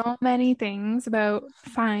many things about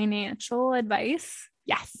financial advice.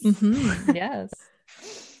 Yes. Mm-hmm. Yes.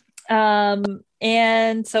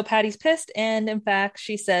 And so Patty's pissed, and in fact,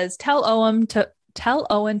 she says, "Tell Owen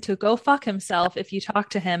to go fuck himself. If you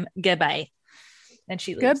talk to him, goodbye." And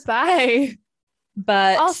she leaves. Goodbye.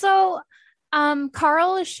 But also,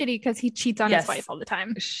 Carl is shitty because he cheats on his wife all the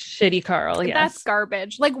time. Shitty Carl, yes. That's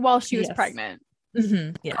garbage. Like, while she was pregnant.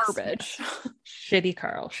 Mm-hmm. Yes. Garbage. Shitty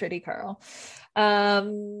Carl.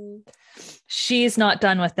 She's not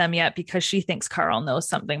done with them yet because she thinks Carl knows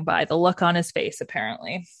something by the look on his face,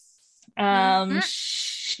 apparently.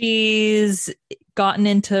 She's gotten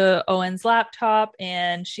into Owen's laptop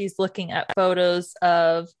and she's looking at photos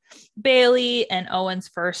of Bailey and Owen's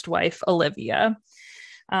first wife, Olivia.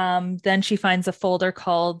 Then she finds a folder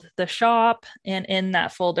called The Shop, and in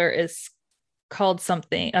that folder is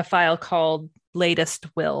a file called Latest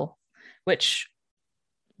Will, which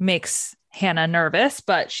makes Hannah nervous,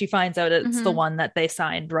 but she finds out it's the one that they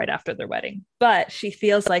signed right after their wedding. But she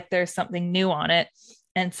feels like there's something new on it,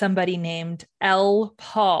 and somebody named L.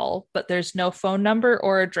 Paul, but there's no phone number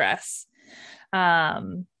or address.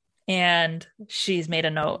 And she's made a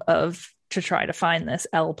note to try to find this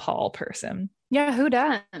L. Paul person. Yeah, who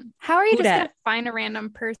done? How are you just gonna find a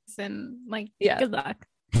random person? Like, good luck.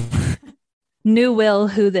 New Will,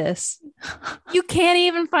 who this? You can't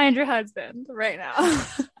even find your husband right now.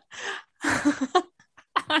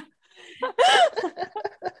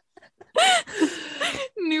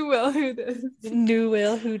 New Will, who this? New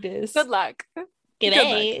Will, who this? Good luck.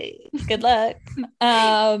 Good luck.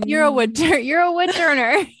 You're a wood turner. You're a wood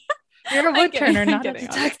turner, not a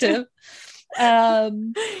detective.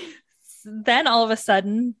 Then all of a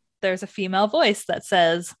sudden there's a female voice that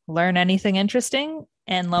says, "Learn anything interesting?"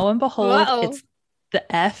 And lo and behold, Uh-oh. it's the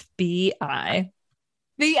FBI.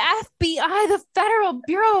 The FBI, the Federal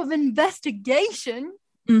Bureau of Investigation.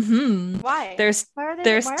 Mm-hmm. Why? There's why are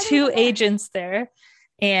there's they two there? agents there,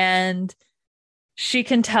 and she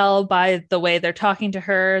can tell by the way they're talking to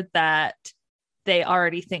her that they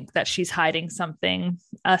already think that she's hiding something,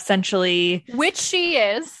 essentially. Which she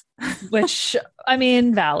is. Which, I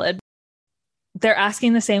mean, valid. They're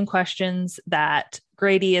asking the same questions that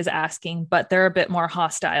Grady is asking, but they're a bit more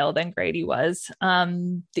hostile than Grady was.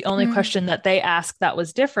 The only question that they asked that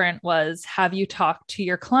was different was, have you talked to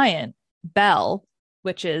your client, Belle,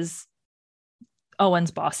 which is Owen's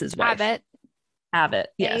boss's wife? Abbott,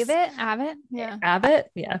 yes. Abbott, yeah. Abbott,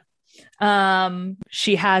 yeah.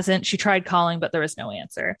 She hasn't. She tried calling, but there was no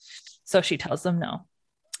answer. So she tells them no.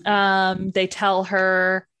 They tell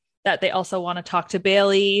her that they also want to talk to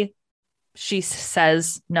Bailey. She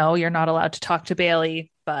says, no, you're not allowed to talk to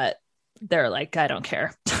Bailey, but they're like, I don't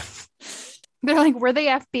care. They're like, we're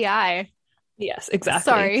the FBI. Yes, exactly.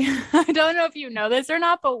 Sorry. I don't know if you know this or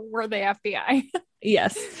not, but we're the FBI.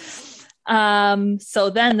 Yes. So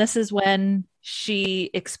then this is when she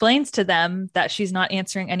explains to them that she's not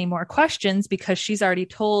answering any more questions because she's already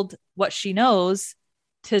told what she knows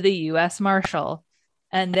to the U.S. Marshal.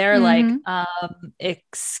 And they're like,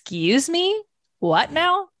 excuse me? What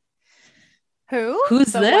now?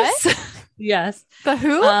 Who's this? Yes. The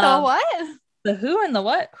who? The what? The who and the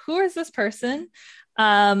what? Who is this person?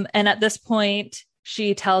 And at this point,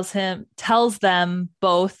 she tells them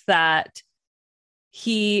both that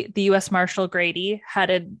the U.S. Marshal Grady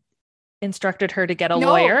had instructed her to get a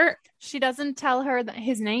lawyer. She doesn't tell her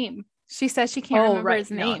his name. She says she can't remember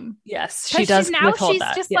his name. Yes, she does. She's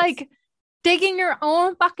just like digging her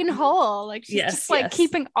own fucking hole. Like she's just like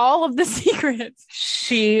keeping all of the secrets.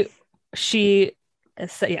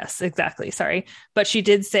 Yes, exactly. Sorry. But she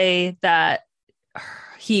did say that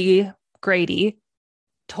Grady,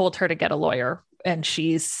 told her to get a lawyer, and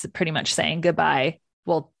she's pretty much saying goodbye.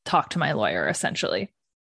 We'll talk to my lawyer, essentially.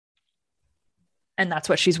 And that's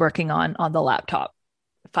what she's working on the laptop,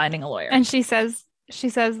 finding a lawyer. And she says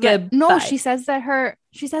that goodbye. No, she says that her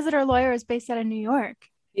lawyer is based out of New York.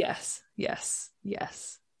 Yes.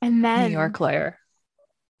 And then New York lawyer.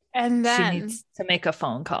 And then she needs to make a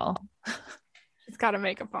phone call. She's got to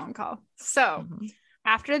make a phone call. So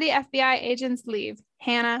after the FBI agents leave,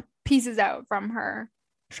 Hannah pieces out from her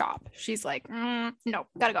shop. She's like, no,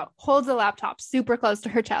 gotta go. Holds the laptop super close to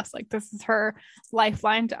her chest. Like this is her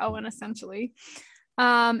lifeline to Owen, essentially.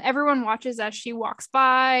 Everyone watches as she walks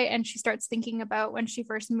by, and she starts thinking about when she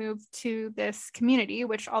first moved to this community,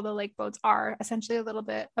 which all the lake boats are essentially a little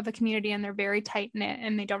bit of a community, and they're very tight knit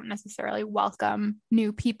and they don't necessarily welcome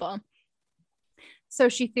new people. So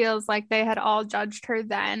she feels like they had all judged her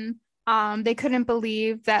then. They couldn't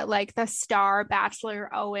believe that like the star bachelor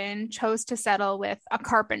Owen chose to settle with a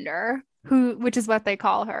carpenter, which is what they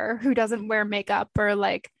call her, who doesn't wear makeup, or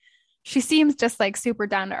like she seems just like super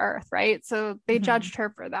down to earth, right? So they judged her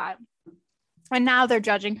for that. And now they're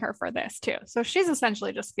judging her for this too. So she's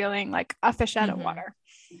essentially just feeling like a fish out of water.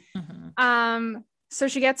 So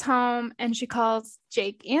she gets home and she calls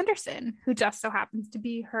Jake Anderson, who just so happens to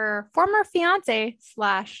be her former fiance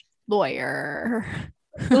 / lawyer.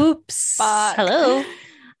 Oops. Hello.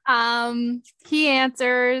 He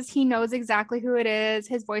answers. He knows exactly who it is.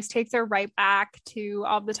 His voice takes her right back to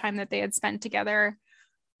all the time that they had spent together.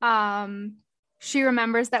 She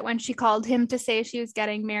remembers that when she called him to say she was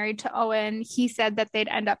getting married to Owen, he said that they'd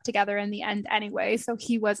end up together in the end anyway, so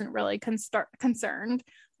he wasn't really concerned.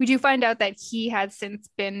 We do find out that he has since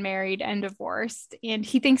been married and divorced, and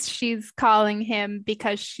he thinks she's calling him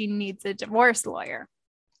because she needs a divorce lawyer.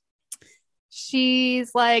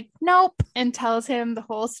 She's like, nope, and tells him the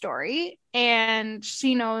whole story. And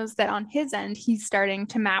she knows that on his end, he's starting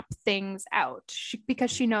to map things out because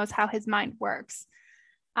she knows how his mind works.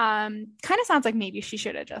 Kind of sounds like maybe she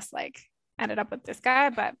should have just like ended up with this guy,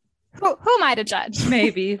 but who am I to judge?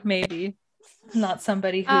 Maybe not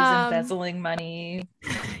somebody who's embezzling money.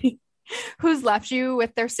 Who's left you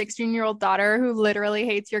with their 16-year-old daughter who literally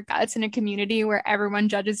hates your guts in a community where everyone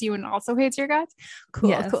judges you and also hates your guts. Cool.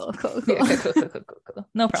 Yeah, cool.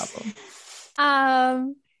 No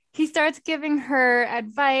problem. He starts giving her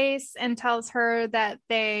advice and tells her that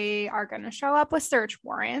they are going to show up with search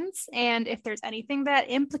warrants, and if there's anything that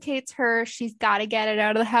implicates her, she's got to get it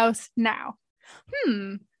out of the house now.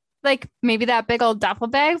 Like maybe that big old duffel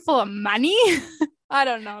bag full of money. I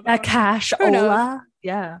don't know. That cash, Ola.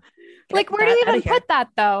 Yeah. Like, where do you even put that,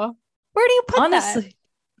 though? Where do you put that? Honestly,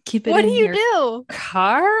 keep it what in do you your do?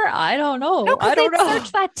 Car? I don't know. No, I don't know.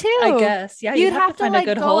 Search that too. I guess. Yeah, you'd have to find like,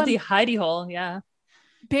 a good hidey hole. Yeah.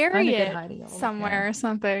 bury Find a good it hiding hole. somewhere or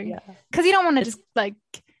something. Yeah. Because you don't want to just like,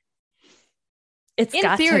 It's in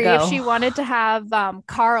got theory, to go. if she wanted to have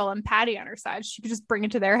Carl and Patty on her side, she could just bring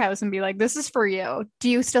it to their house and be like, this is for you. Do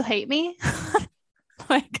you still hate me?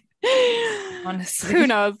 Like, Honestly. who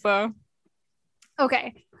knows though?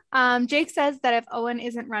 Okay. Jake says that if Owen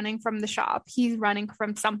isn't running from the shop, he's running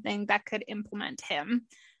from something that could implement him.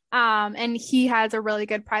 And he has a really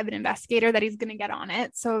good private investigator that he's going to get on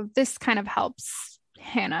it. So this kind of helps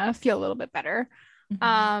Hannah feel a little bit better.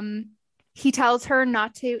 Mhm. He tells her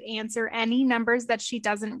not to answer any numbers that she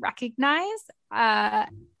doesn't recognize, and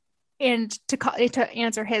to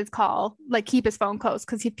answer his call, like keep his phone close,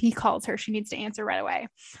 because if he calls her, she needs to answer right away.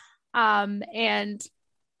 And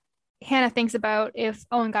Hannah thinks about if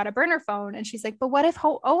Owen got a burner phone, and she's like, but what if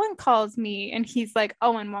Owen calls me? And he's like,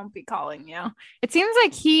 Owen won't be calling you. It seems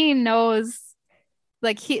like he knows,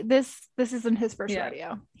 like this isn't his first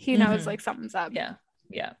rodeo. He knows like something's up.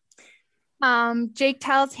 Yeah. Jake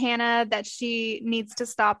tells Hannah that she needs to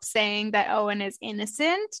stop saying that Owen is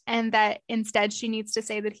innocent, and that instead she needs to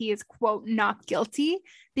say that he is, quote, not guilty,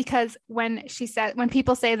 because when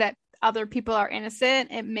people say that other people are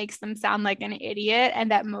innocent, it makes them sound like an idiot, and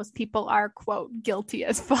that most people are, quote, guilty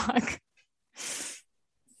as fuck.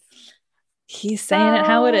 He's saying it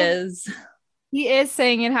how it is. He is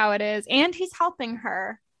saying it how it is, and he's helping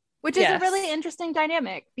her, which is a really interesting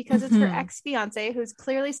dynamic, because it's her ex-fiance who's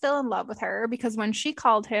clearly still in love with her, because when she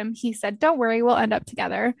called him, he said, don't worry, we'll end up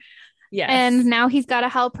together. Yes. And now he's got to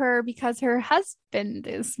help her because her husband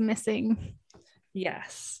is missing.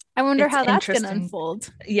 Yes. I wonder how that's going to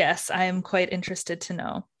unfold. Yes, I am quite interested to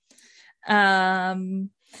know.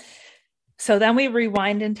 So then we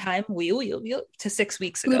rewind in time to 6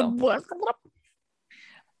 weeks ago.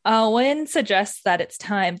 Owen suggests that it's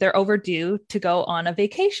time, they're overdue to go on a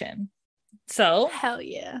vacation. So hell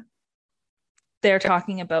yeah. They're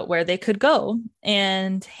talking about where they could go.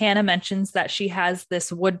 And Hannah mentions that she has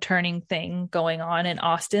this wood turning thing going on in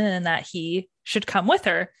Austin and that he should come with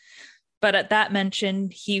her. But at that mention,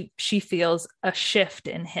 she feels a shift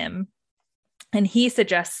in him. And he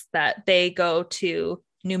suggests that they go to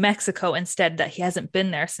New Mexico instead, that he hasn't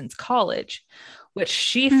been there since college, which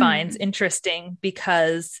she finds interesting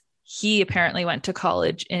because he apparently went to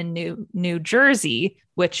college in New Jersey,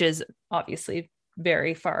 which is obviously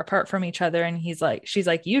very far apart from each other. And she's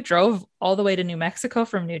like, you drove all the way to New Mexico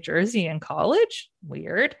from New Jersey in college?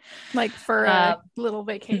 Weird. Like for a little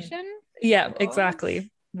vacation? Yeah,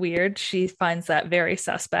 exactly. Weird. She finds that very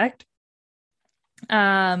suspect.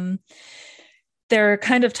 They're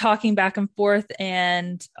kind of talking back and forth,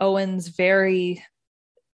 and Owen's very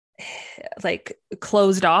like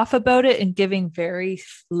closed off about it and giving very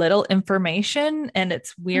little information, and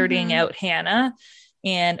it's weirding out Hannah.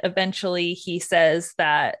 And eventually he says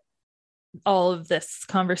that all of this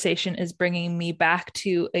conversation is bringing me back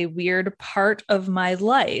to a weird part of my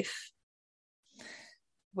life,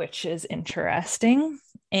 which is interesting.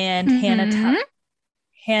 And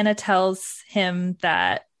Hannah tells him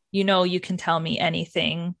that, you can tell me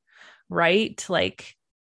anything, right? Like,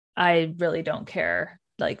 I really don't care.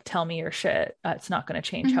 Like, tell me your shit. It's not going to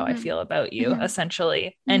change how I feel about you,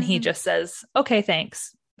 essentially. And he just says, okay,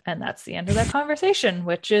 thanks. And that's the end of that conversation,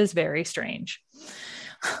 which is very strange.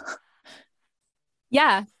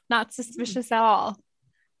 Yeah, not suspicious at all.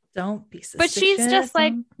 Don't be suspicious. But she's just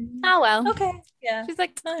like, oh, well. Okay. Yeah. She's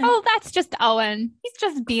like, oh, that's just Owen. He's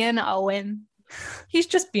just being Owen. He's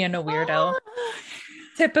just being a weirdo.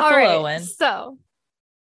 Typical Owen. So,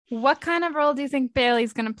 what kind of role do you think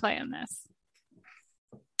Bailey's going to play in this?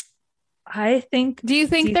 Do you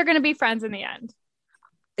think they're going to be friends in the end?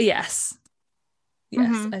 Yes.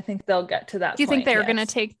 Yes, I think they'll get to that. Do you think they're going to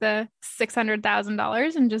take the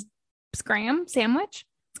 $600,000 and just scram sandwich?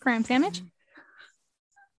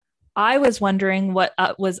 I was wondering what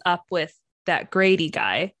was up with that Grady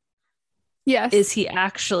guy. Yes. Is he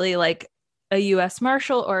actually like a U.S.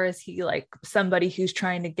 Marshal, or is he like somebody who's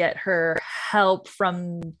trying to get her help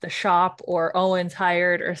from the shop, or Owen's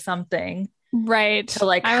hired or something? Right. To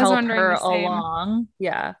like help her along.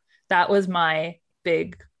 Yeah. That was my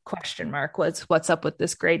big question mark, was what's up with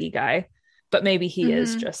this Grady guy. But maybe he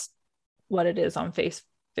is just what it is on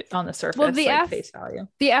the surface, well, face value.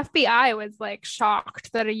 The FBI was like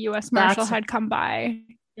shocked that a U.S. Marshal had come by.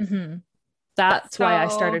 That's why I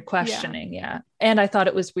started questioning. Yeah. And I thought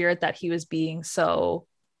it was weird that he was being so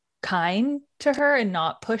kind to her and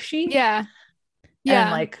not pushy. Yeah.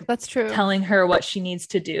 And like, that's true. Telling her what she needs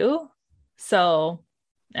to do. So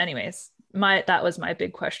anyways, that was my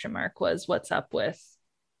big question mark, was what's up with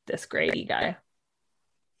this Grady guy.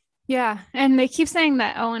 Yeah. And they keep saying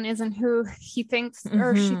that Owen isn't who he thinks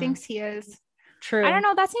or she thinks he is. True. I don't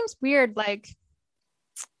know. That seems weird. Like,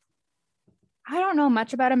 I don't know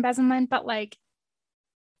much about embezzlement, but like,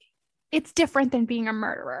 it's different than being a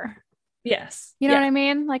murderer. Yes. You know what I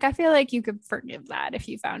mean? Like, I feel like you could forgive that if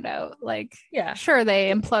you found out, like, Yeah. sure,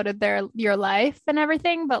 they imploded your life and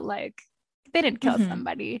everything, but like, they didn't kill Mhm.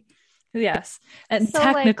 somebody. Yes. And So,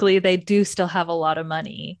 technically they do still have a lot of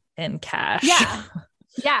money in cash. Yeah.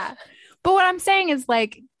 Yeah. But what I'm saying is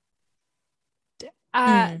like,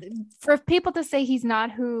 for people to say he's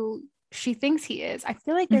not who she thinks he is, I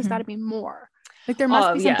feel like there's got to be more. Like, there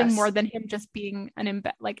must be something more than him just being an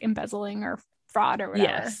embezzling or fraud or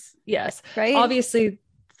whatever. Yes. Right. Obviously,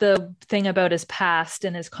 the thing about his past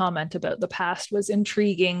and his comment about the past was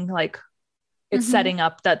intriguing. Like, it's setting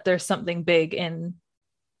up that there's something big in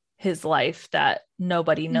his life that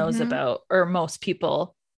nobody knows about, or most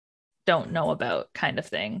people don't know about, kind of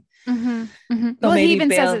thing. So well, he even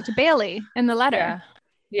says it to Bailey in the letter.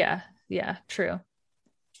 Yeah, true.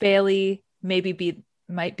 Bailey might be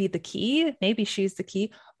the key. Maybe she's the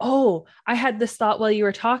key. Oh, I had this thought while you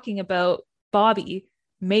were talking about Bobby.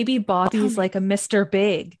 Maybe Bobby's like a Mr.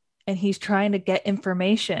 Big and he's trying to get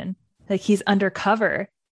information. Like, he's undercover,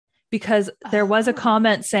 because there was a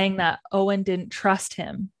comment saying that Owen didn't trust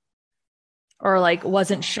him, or like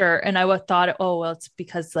wasn't sure. And I thought, oh, well, it's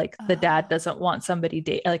because like the dad doesn't want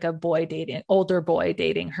somebody older boy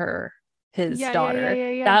dating his daughter.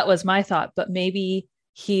 Yeah. That was my thought. But maybe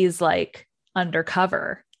he's like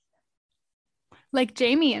undercover. Like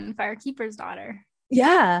Jamie and Firekeeper's daughter.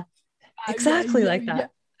 Yeah, exactly like that. Yeah.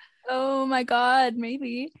 Oh my God,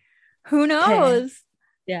 maybe. Who knows? Okay.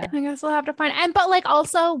 Yeah. I guess we'll have to find. But like,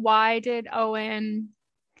 also, why did Owen...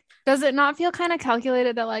 Does it not feel kind of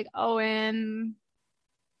calculated that like Owen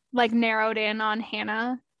like narrowed in on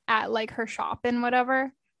Hannah at like her shop and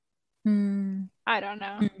whatever? I don't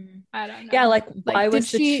know. Yeah, like why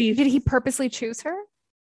was the chief... Did he purposely choose her?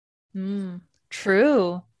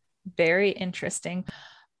 True. Very interesting.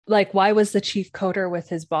 Like, why was the chief coder with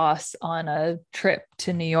his boss on a trip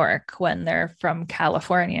to New York when they're from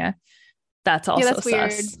California? That's also that's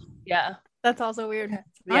weird. Yeah. That's also weird.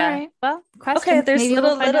 Yeah. All right. Well, question. Okay, there's maybe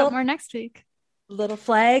we'll find out more next week. Little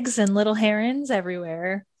flags and little herons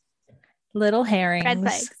everywhere. Little herrings. Red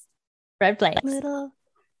flags. Red flags. Little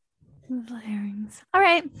herrings. All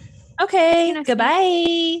right. Okay.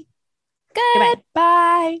 Goodbye.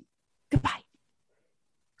 Goodbye. Goodbye.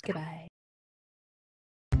 Goodbye.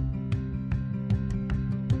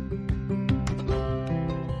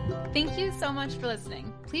 Thank you so much for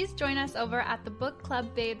listening. Please join us over at the Book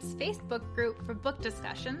Club Babes Facebook group for book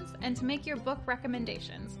discussions and to make your book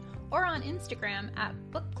recommendations, or on Instagram at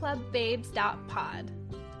bookclubbabes.pod.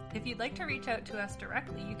 If you'd like to reach out to us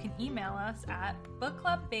directly, you can email us at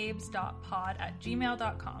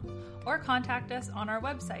bookclubbabes.pod@gmail.com or contact us on our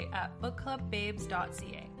website at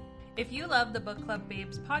bookclubbabes.ca. If you love the Book Club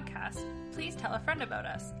Babes podcast, please tell a friend about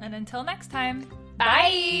us. And until next time,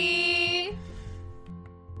 bye!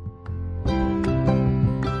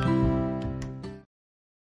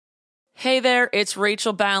 Hey there, it's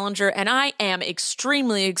Rachel Ballinger, and I am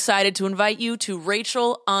extremely excited to invite you to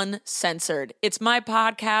Rachel Uncensored. It's my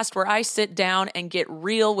podcast where I sit down and get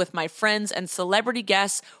real with my friends and celebrity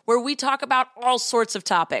guests, where we talk about all sorts of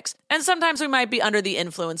topics. And sometimes we might be under the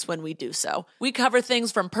influence when we do so. We cover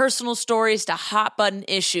things from personal stories to hot button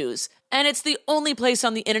issues. And it's the only place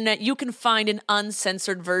on the internet you can find an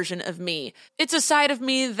uncensored version of me. It's a side of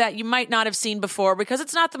me that you might not have seen before because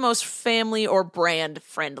it's not the most family or brand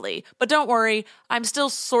friendly. But don't worry, I'm still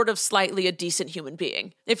sort of slightly a decent human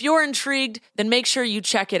being. If you're intrigued, then make sure you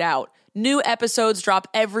check it out. New episodes drop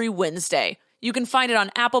every Wednesday. You can find it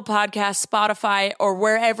on Apple Podcasts, Spotify, or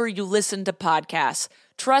wherever you listen to podcasts.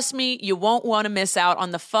 Trust me, you won't want to miss out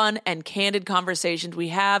on the fun and candid conversations we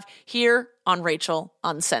have here on Rachel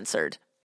Uncensored.